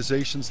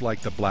organizations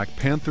like the Black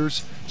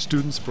Panthers,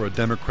 Students for a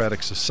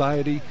Democratic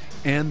Society,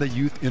 and the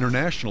Youth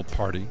International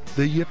Party,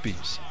 the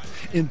Yippies,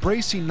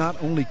 embracing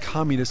not only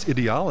communist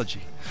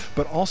ideology,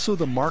 but also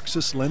the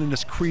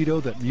Marxist-Leninist credo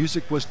that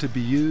music was to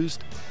be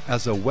used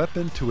as a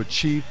weapon to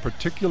achieve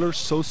particular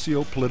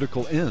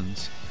socio-political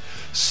ends.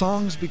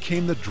 Songs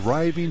became the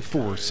driving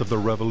force of the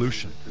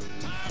revolution.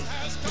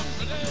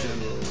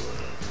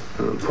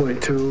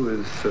 Point two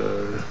is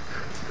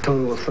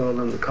total assault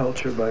on the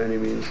culture by any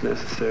means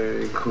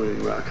necessary,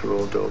 including rock and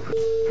roll, dope,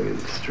 in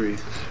the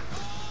streets.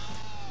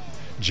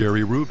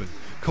 Jerry Rubin,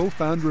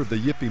 co-founder of the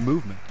Yippie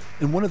movement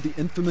and one of the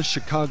infamous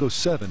Chicago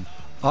Seven,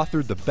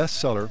 authored the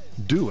bestseller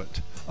Do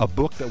It, a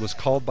book that was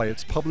called by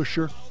its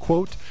publisher,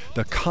 quote,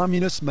 "the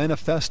Communist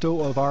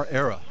Manifesto of our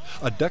era,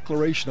 a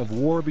declaration of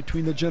war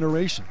between the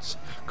generations,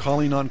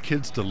 calling on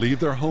kids to leave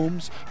their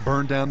homes,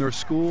 burn down their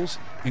schools,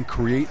 and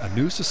create a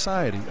new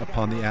society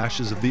upon the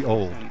ashes of the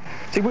old."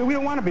 See, we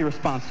don't want to be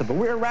responsible.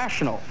 We're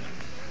irrational.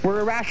 We're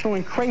irrational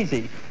and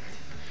crazy.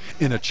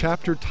 In a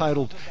chapter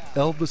titled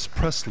Elvis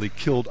Presley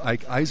Killed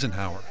Ike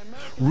Eisenhower,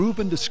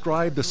 Rubin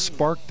described the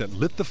spark that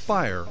lit the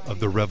fire of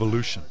the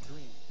revolution.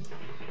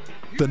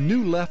 The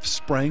new left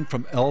sprang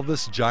from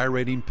Elvis'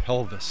 gyrating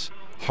pelvis.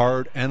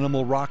 Hard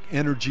animal rock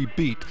energy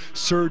beat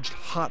surged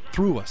hot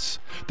through us,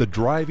 the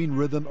driving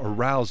rhythm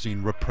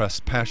arousing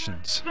repressed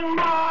passions.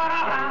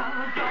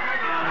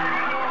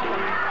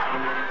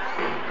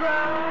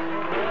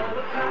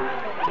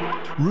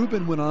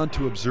 Rubin went on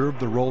to observe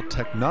the role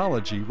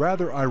technology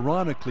rather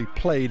ironically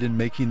played in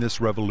making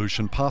this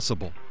revolution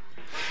possible.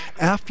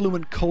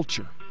 Affluent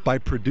culture, by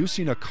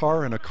producing a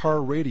car and a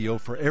car radio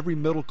for every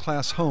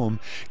middle-class home,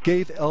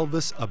 gave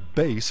Elvis a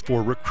base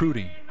for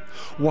recruiting.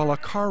 While a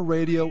car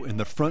radio in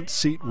the front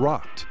seat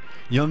rocked,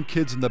 young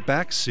kids in the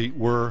back seat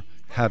were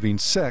having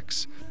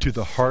sex to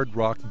the hard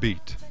rock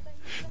beat.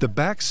 The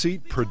back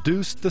seat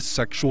produced the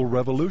sexual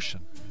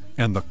revolution,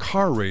 and the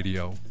car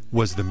radio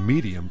was the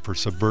medium for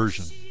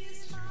subversion.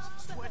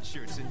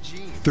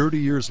 30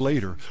 years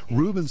later,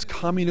 Rubin's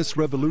communist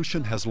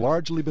revolution has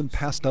largely been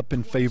passed up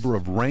in favor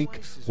of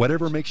rank,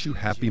 whatever makes you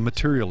happy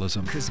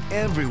materialism. Because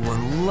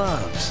everyone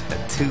loves a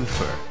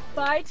twofer.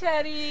 Bye,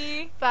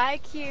 Teddy.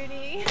 Bye,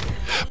 cutie.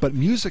 But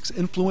music's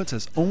influence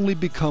has only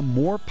become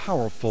more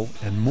powerful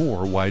and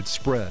more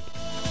widespread.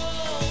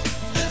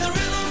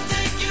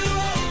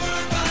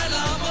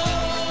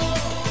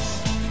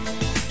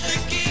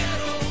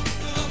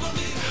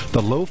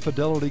 The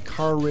low-fidelity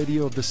car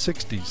radio of the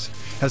 60s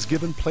has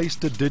given place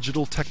to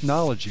digital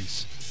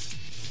technologies.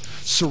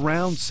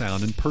 surround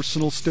sound in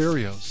personal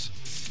stereos,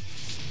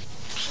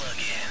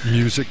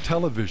 music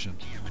television,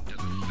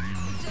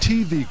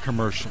 TV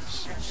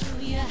commercials,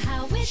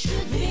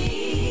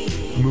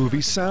 movie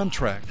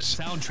soundtracks,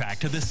 Soundtrack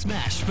to the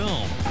smash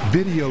film.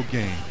 video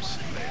games,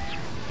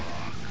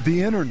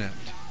 the internet,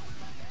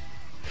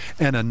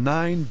 and a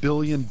 $9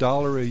 billion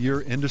a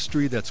year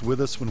industry that's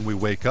with us when we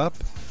wake up,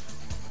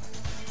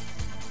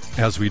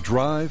 as we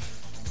drive,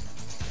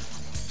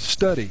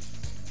 study,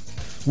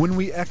 when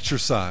we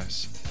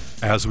exercise,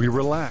 as we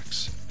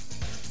relax,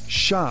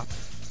 shop,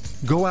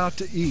 go out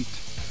to eat,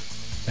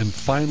 and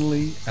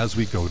finally as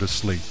we go to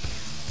sleep.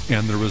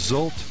 And the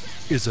result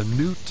is a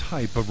new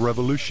type of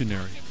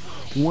revolutionary,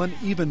 one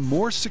even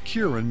more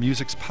secure in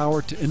music's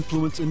power to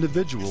influence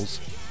individuals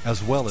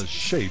as well as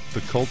shape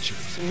the culture.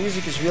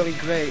 Music is really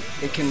great.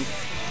 It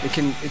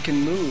can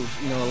move,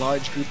 you know, a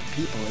large group of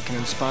people. It can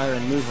inspire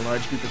and move a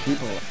large group of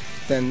people.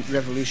 Then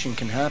revolution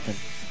can happen.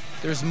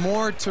 There's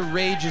more to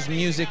Rage's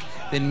music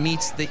than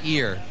meets the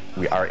ear.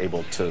 We are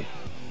able to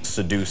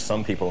seduce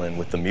some people in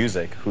with the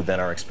music who then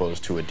are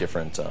exposed to a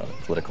different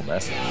political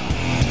message.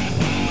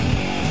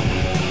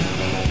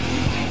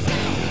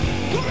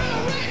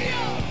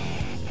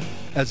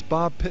 As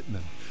Bob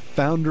Pittman,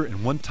 founder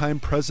and one-time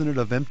president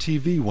of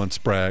MTV, once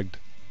bragged,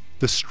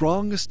 the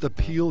strongest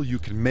appeal you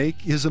can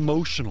make is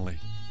emotionally.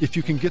 If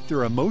you can get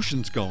their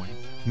emotions going,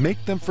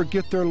 make them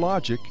forget their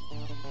logic,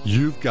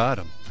 you've got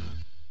them.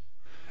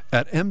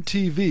 At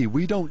MTV,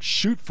 we don't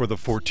shoot for the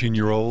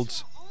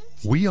 14-year-olds,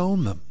 we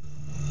own them.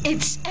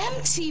 It's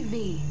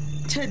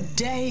MTV.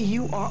 Today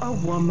you are a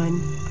woman.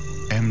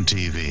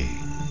 MTV.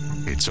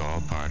 It's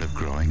all part of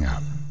growing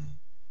up.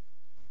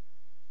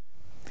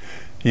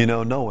 You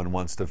know, no one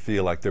wants to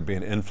feel like they're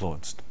being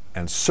influenced,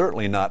 and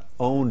certainly not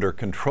owned or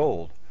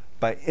controlled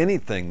by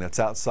anything that's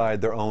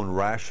outside their own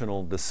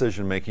rational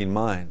decision-making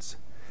minds.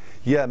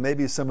 Yeah,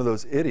 maybe some of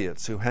those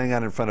idiots who hang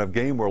out in front of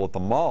Game World at the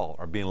mall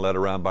are being led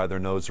around by their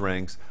nose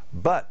rings,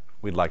 but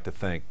we'd like to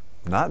think,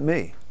 not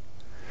me.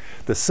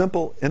 The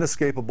simple,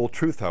 inescapable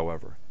truth,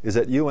 however, is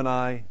that you and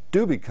I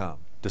do become,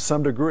 to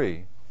some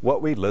degree,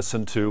 what we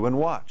listen to and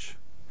watch.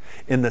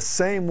 In the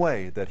same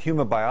way that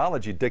human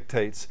biology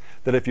dictates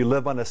that if you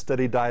live on a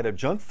steady diet of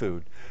junk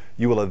food,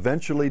 you will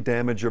eventually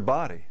damage your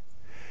body,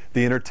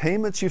 the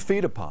entertainments you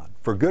feed upon,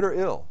 for good or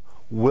ill,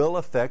 will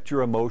affect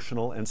your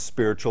emotional and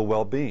spiritual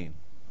well-being.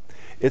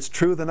 It's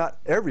true that not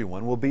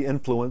everyone will be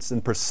influenced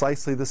in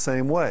precisely the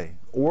same way,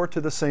 or to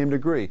the same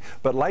degree,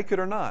 but like it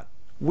or not,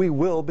 we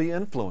will be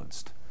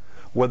influenced.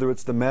 Whether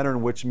it's the manner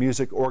in which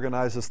music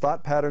organizes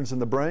thought patterns in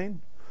the brain,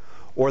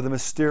 or the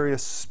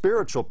mysterious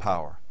spiritual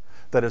power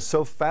that has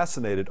so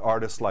fascinated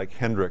artists like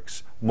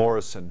Hendrix,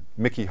 Morrison,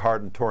 Mickey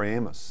Hart, and Tori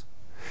Amos.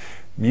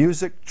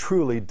 Music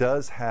truly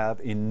does have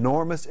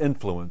enormous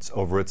influence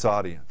over its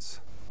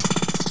audience.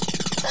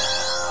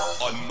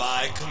 On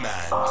my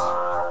command,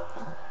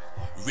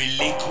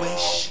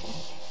 relinquish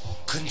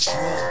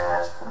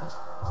control.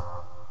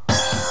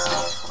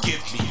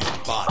 Give me your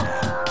body.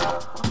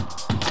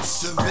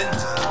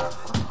 Surrender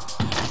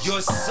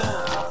your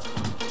soul.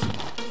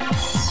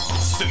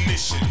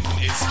 Submission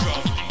is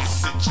strongly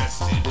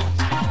suggested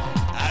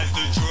as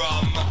the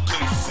drum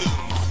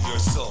consumes your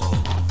soul.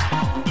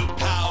 The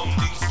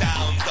pounding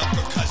sounds of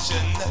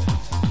percussion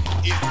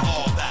is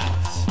all that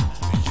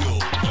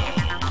you'll know.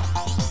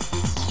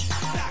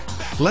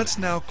 Let's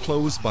now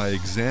close by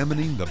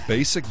examining the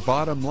basic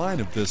bottom line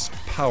of this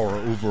power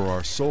over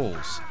our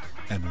souls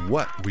and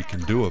what we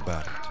can do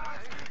about it.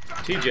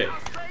 TJ.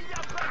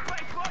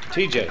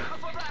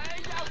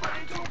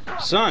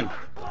 Son.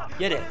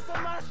 Yeah, Dad.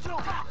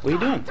 What are you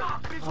doing?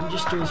 I'm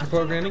just doing some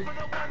programming.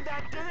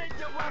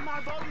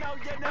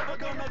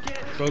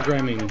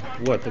 Programming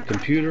what, the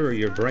computer or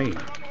your brain?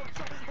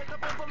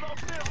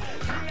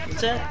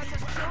 What's that?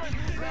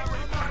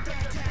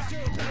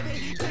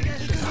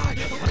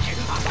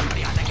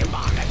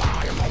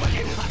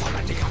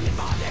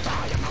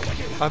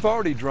 I've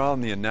already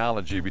drawn the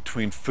analogy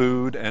between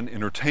food and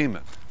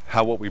entertainment,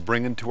 how what we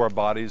bring into our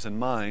bodies and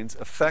minds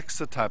affects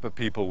the type of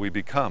people we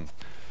become.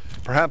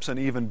 Perhaps an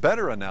even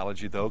better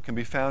analogy, though, can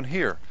be found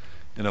here,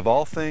 in, of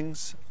all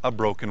things, A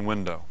Broken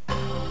Window.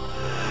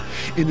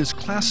 In his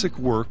classic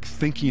work,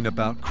 Thinking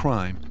About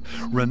Crime,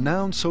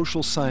 renowned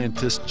social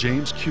scientist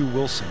James Q.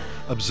 Wilson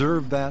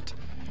observed that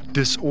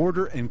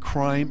disorder and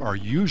crime are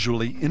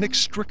usually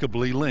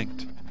inextricably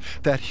linked,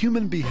 that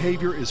human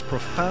behavior is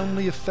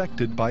profoundly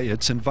affected by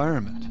its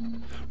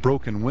environment.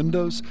 Broken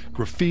windows,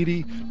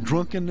 graffiti,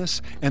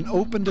 drunkenness, and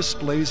open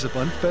displays of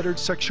unfettered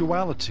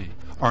sexuality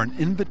are an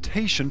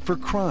invitation for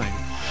crime,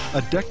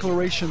 a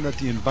declaration that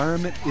the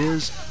environment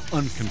is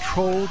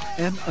uncontrolled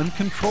and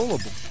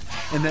uncontrollable,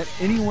 and that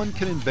anyone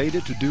can invade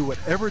it to do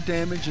whatever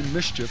damage and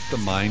mischief the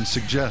mind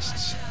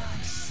suggests.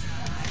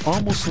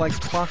 Almost like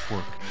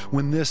clockwork,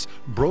 when this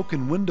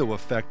broken window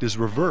effect is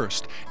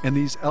reversed and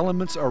these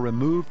elements are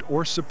removed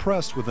or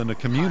suppressed within a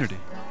community,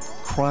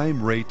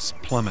 crime rates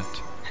plummet.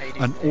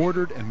 An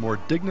ordered and more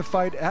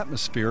dignified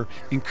atmosphere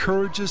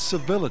encourages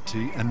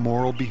civility and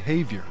moral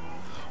behavior.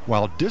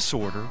 while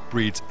disorder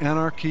breeds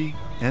anarchy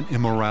and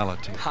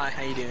immorality. Hi,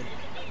 how you doing?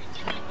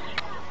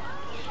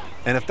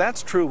 And if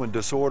that's true when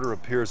disorder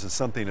appears as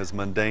something as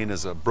mundane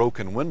as a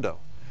broken window,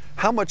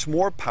 how much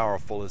more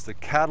powerful is the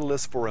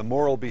catalyst for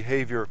immoral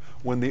behavior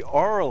when the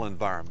oral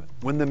environment,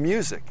 when the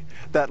music,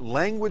 that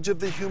language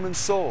of the human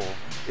soul,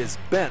 is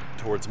bent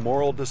towards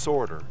moral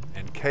disorder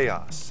and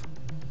chaos?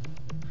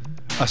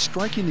 A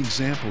striking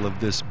example of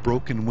this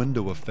broken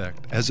window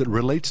effect as it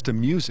relates to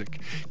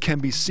music can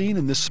be seen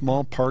in this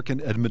small park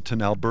in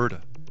Edmonton,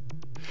 Alberta.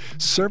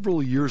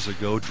 Several years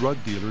ago, drug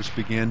dealers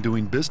began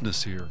doing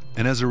business here,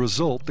 and as a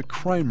result, the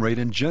crime rate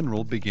in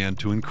general began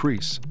to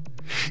increase.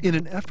 In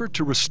an effort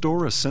to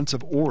restore a sense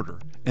of order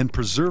and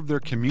preserve their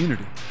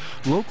community,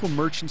 local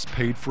merchants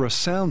paid for a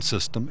sound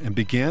system and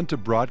began to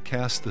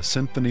broadcast the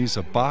symphonies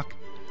of Bach,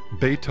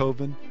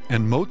 Beethoven,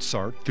 and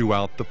Mozart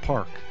throughout the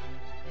park.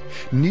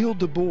 Neil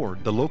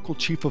DeBoard, the local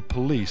chief of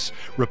police,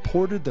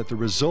 reported that the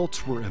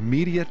results were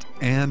immediate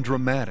and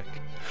dramatic,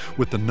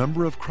 with the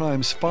number of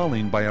crimes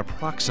falling by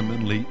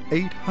approximately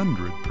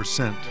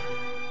 800%.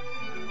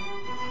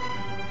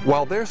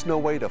 While there's no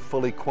way to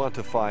fully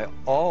quantify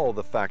all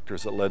the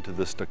factors that led to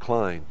this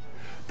decline,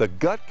 the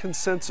gut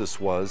consensus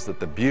was that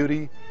the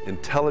beauty,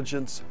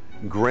 intelligence,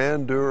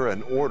 grandeur,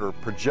 and order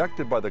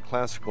projected by the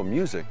classical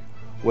music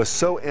was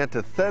so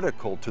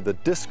antithetical to the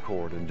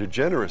discord and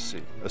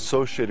degeneracy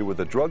associated with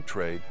the drug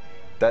trade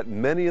that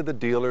many of the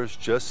dealers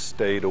just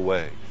stayed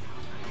away.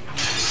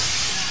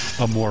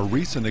 A more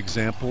recent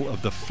example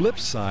of the flip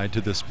side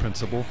to this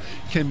principle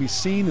can be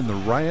seen in the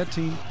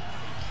rioting,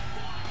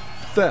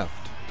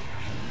 theft,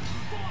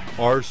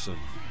 arson,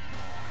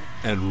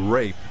 and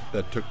rape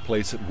that took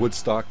place at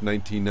Woodstock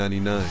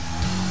 1999.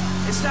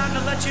 It's time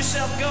to let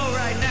yourself go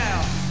right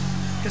now,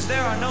 because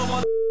there are no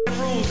more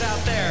rules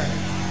out there.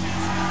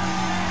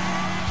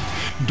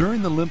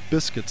 During the Limp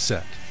Bizkit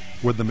set,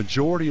 where the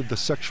majority of the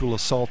sexual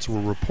assaults were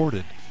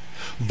reported,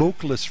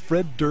 vocalist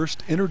Fred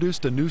Durst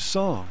introduced a new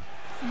song.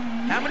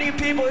 How many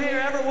people here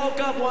ever woke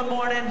up one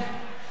morning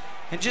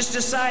and just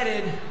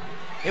decided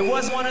it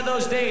was one of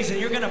those days and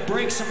you're gonna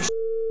break some shit?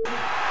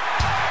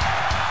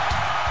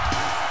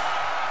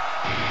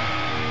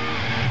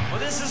 Well,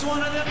 this is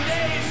one of them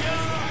days, yo.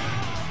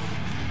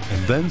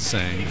 And then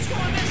sang, It's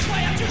going this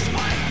way, I just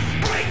might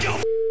break your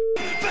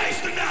face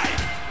tonight.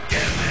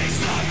 Give me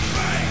some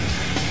break.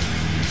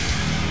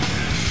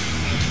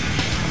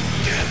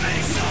 Give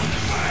me some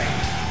break.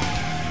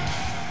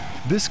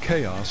 This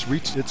chaos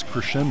reached its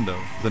crescendo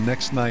the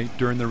next night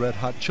during the Red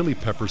Hot Chili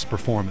Peppers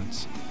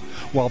performance,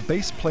 while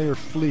bass player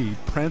Flea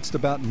pranced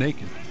about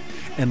naked,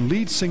 and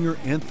lead singer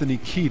Anthony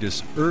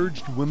Kiedis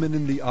urged women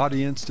in the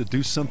audience to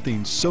do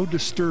something so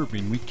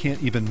disturbing we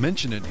can't even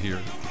mention it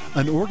here.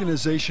 An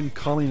organization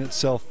calling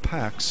itself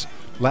PAX,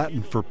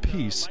 Latin for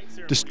peace,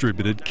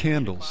 distributed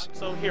candles.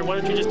 So here, why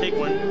don't you just take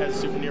one as a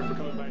souvenir for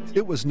coming by?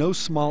 It was no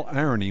small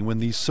irony when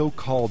these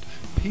so-called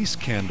peace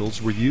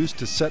candles were used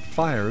to set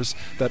fires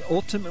that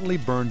ultimately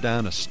burned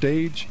down a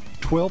stage,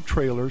 12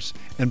 trailers,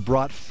 and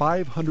brought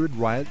 500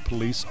 riot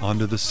police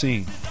onto the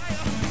scene.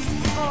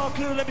 Oh,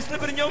 Clue, let me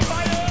slip it in your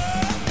fire.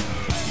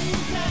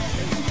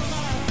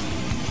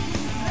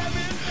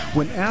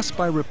 When asked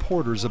by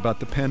reporters about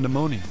the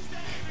pandemonium,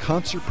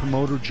 concert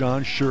promoter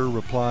John Schur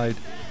replied,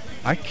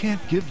 "I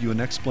can't give you an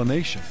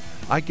explanation.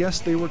 I guess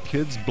they were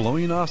kids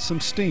blowing off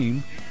some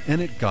steam and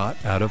it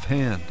got out of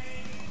hand."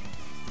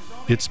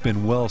 It's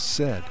been well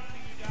said,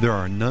 there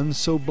are none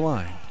so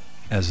blind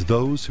as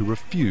those who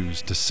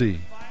refuse to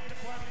see.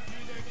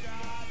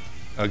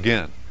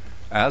 Again,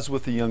 as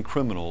with the young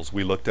criminals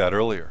we looked at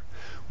earlier,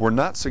 we're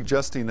not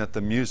suggesting that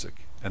the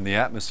music and the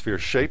atmosphere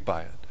shaped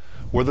by it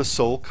were the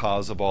sole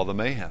cause of all the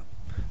mayhem.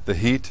 The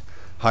heat,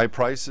 high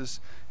prices,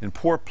 and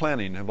poor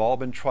planning have all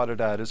been trotted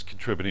out as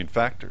contributing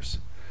factors.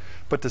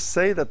 But to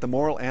say that the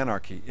moral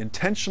anarchy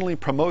intentionally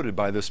promoted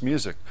by this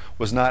music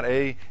was not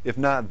a, if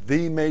not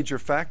the major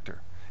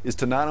factor, is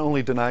to not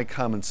only deny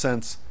common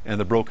sense and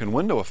the broken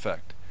window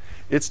effect,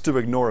 it's to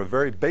ignore a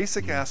very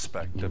basic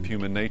aspect of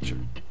human nature.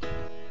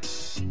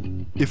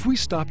 If we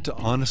stop to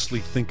honestly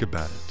think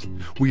about it,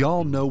 we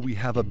all know we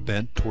have a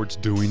bent towards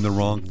doing the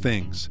wrong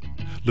things.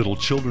 Little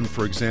children,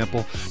 for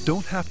example,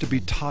 don't have to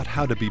be taught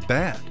how to be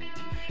bad,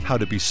 how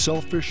to be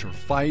selfish or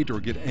fight or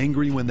get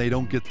angry when they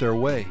don't get their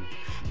way.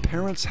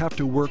 Parents have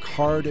to work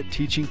hard at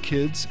teaching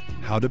kids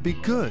how to be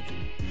good,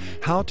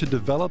 how to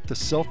develop the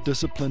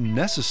self-discipline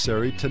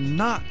necessary to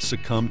not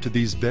succumb to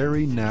these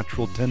very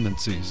natural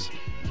tendencies.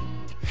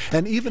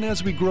 And even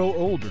as we grow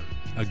older,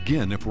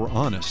 again, if we're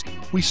honest,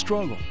 we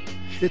struggle.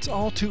 It's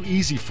all too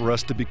easy for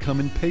us to become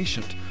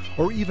impatient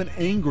or even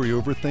angry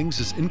over things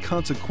as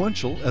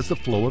inconsequential as the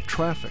flow of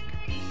traffic.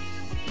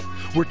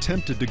 We're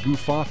tempted to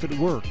goof off at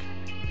work,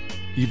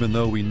 even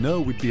though we know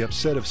we'd be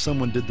upset if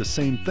someone did the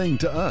same thing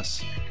to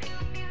us.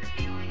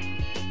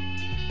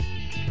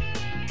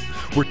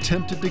 We're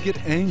tempted to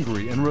get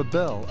angry and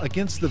rebel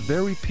against the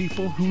very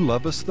people who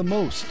love us the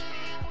most.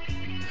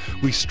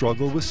 We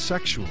struggle with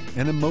sexual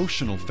and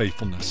emotional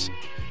faithfulness,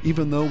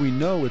 even though we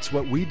know it's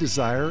what we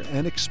desire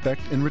and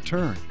expect in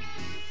return.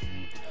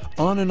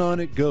 On and on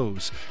it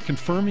goes,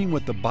 confirming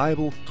what the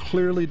Bible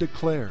clearly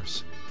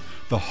declares.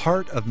 The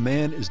heart of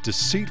man is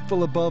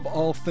deceitful above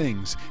all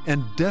things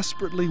and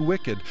desperately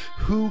wicked.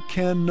 Who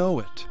can know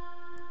it?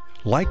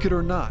 Like it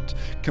or not,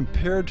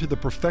 compared to the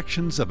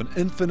perfections of an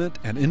infinite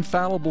and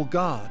infallible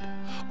God,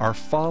 our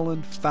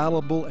fallen,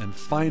 fallible, and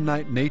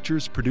finite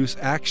natures produce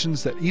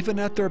actions that even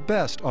at their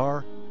best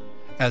are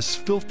as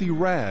filthy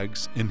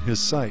rags in His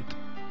sight.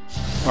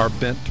 Our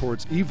bent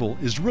towards evil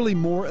is really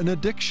more an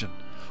addiction,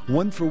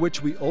 one for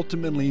which we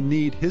ultimately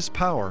need His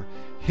power,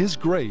 His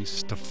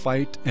grace to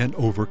fight and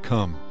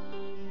overcome.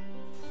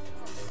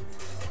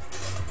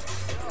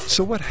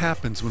 So what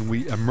happens when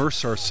we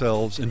immerse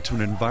ourselves into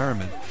an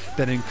environment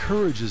that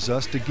encourages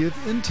us to give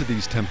in to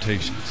these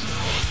temptations?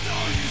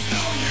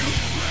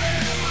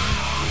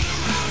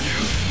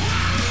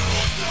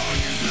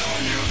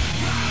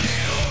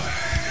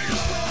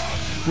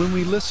 When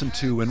we listen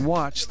to and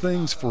watch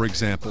things, for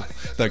example,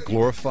 that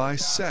glorify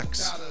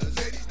sex,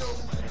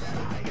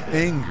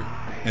 anger,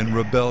 and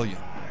rebellion,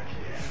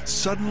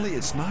 suddenly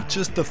it's not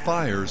just the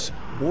fires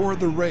or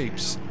the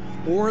rapes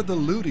or the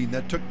looting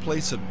that took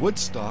place at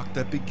Woodstock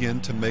that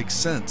begin to make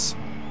sense.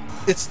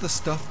 It's the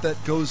stuff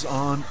that goes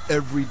on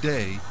every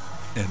day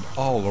and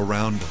all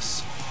around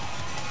us.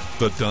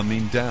 The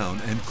dumbing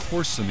down and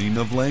coarsening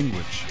of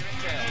language.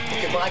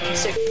 Okay, well, I can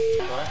say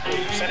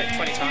you've said it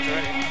 20 times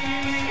already.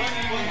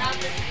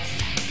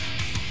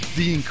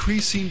 The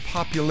increasing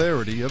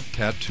popularity of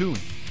tattooing,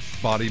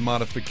 body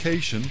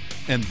modification,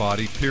 and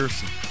body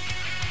piercing.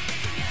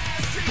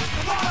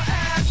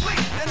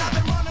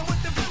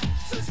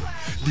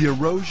 The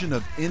erosion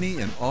of any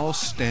and all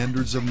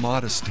standards of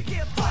modesty.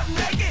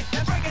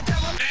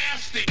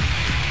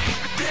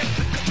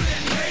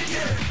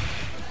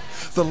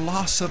 The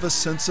loss of a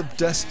sense of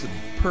destiny,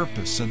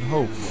 purpose, and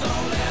hope.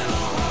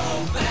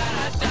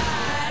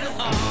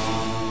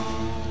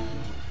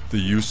 The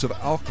use of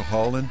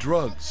alcohol and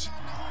drugs.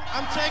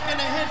 I'm taking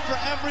a hit for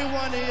every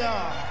one of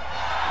y'all.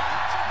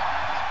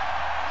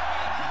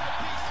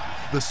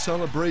 The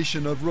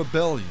celebration of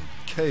rebellion,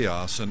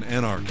 chaos, and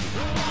anarchy.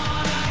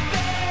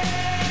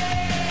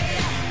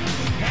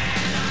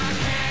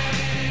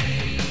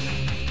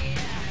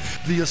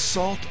 The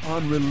assault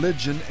on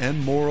religion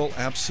and moral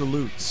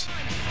absolutes.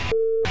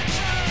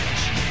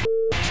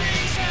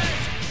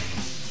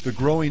 The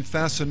growing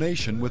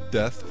fascination with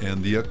death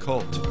and the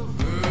occult.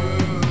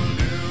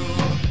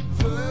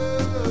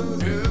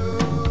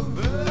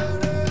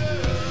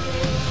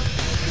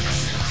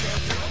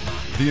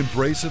 The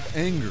embrace of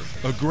anger,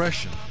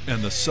 aggression,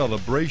 and the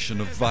celebration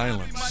of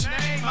violence.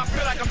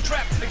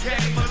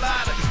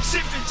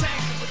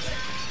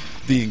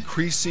 The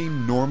increasing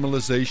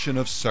normalization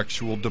of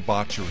sexual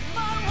debauchery.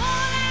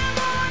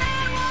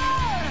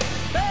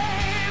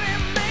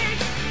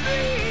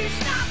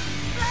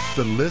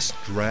 The list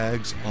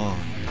drags on.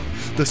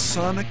 The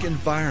sonic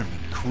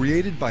environment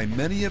created by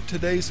many of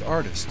today's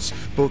artists,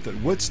 both at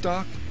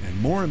Woodstock and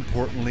more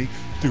importantly,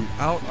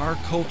 throughout our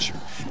culture,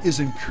 is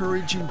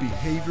encouraging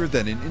behavior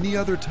that in any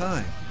other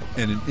time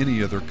and in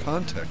any other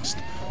context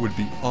would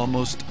be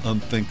almost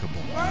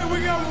unthinkable. All right,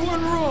 we got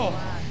one rule.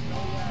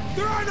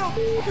 There are no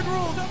f***ing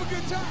rules. Have a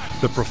good time.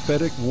 The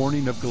prophetic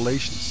warning of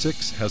Galatians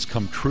 6 has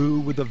come true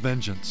with a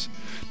vengeance.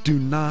 Do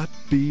not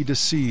be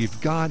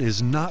deceived. God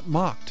is not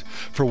mocked.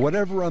 For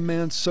whatever a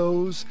man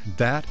sows,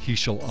 that he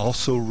shall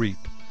also reap.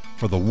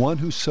 For the one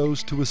who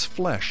sows to his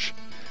flesh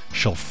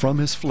shall from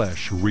his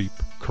flesh reap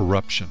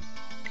corruption.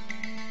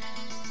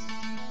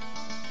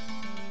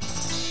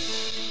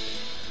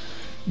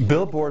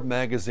 Billboard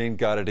magazine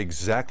got it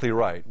exactly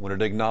right when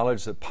it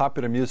acknowledged that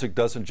popular music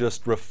doesn't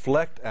just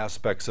reflect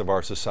aspects of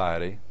our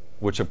society,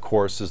 which of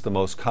course is the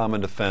most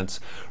common defense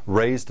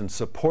raised in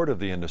support of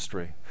the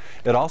industry.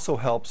 It also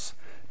helps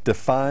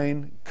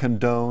define,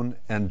 condone,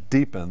 and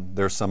deepen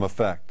their some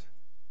effect.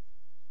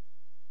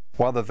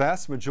 While the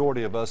vast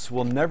majority of us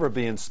will never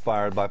be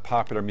inspired by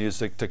popular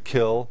music to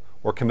kill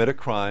or commit a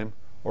crime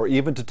or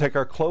even to take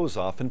our clothes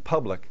off in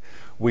public,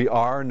 we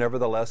are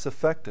nevertheless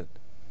affected.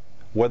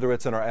 Whether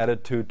it's in our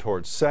attitude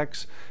towards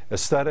sex,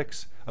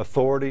 aesthetics,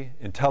 authority,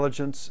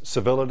 intelligence,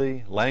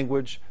 civility,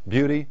 language,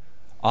 beauty,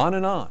 on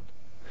and on.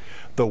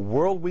 The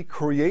world we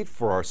create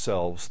for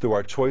ourselves through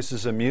our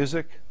choices in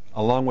music,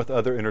 along with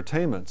other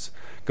entertainments,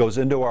 goes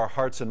into our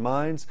hearts and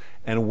minds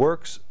and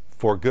works,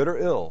 for good or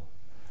ill,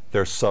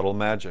 their subtle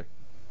magic.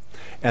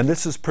 And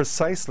this is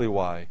precisely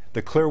why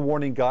the clear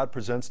warning God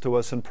presents to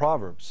us in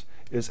Proverbs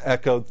is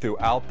echoed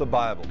throughout the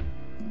Bible.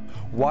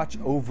 Watch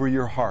over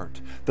your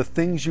heart, the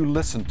things you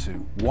listen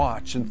to,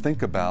 watch and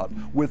think about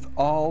with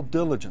all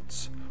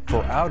diligence,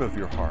 for out of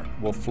your heart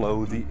will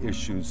flow the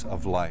issues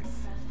of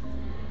life.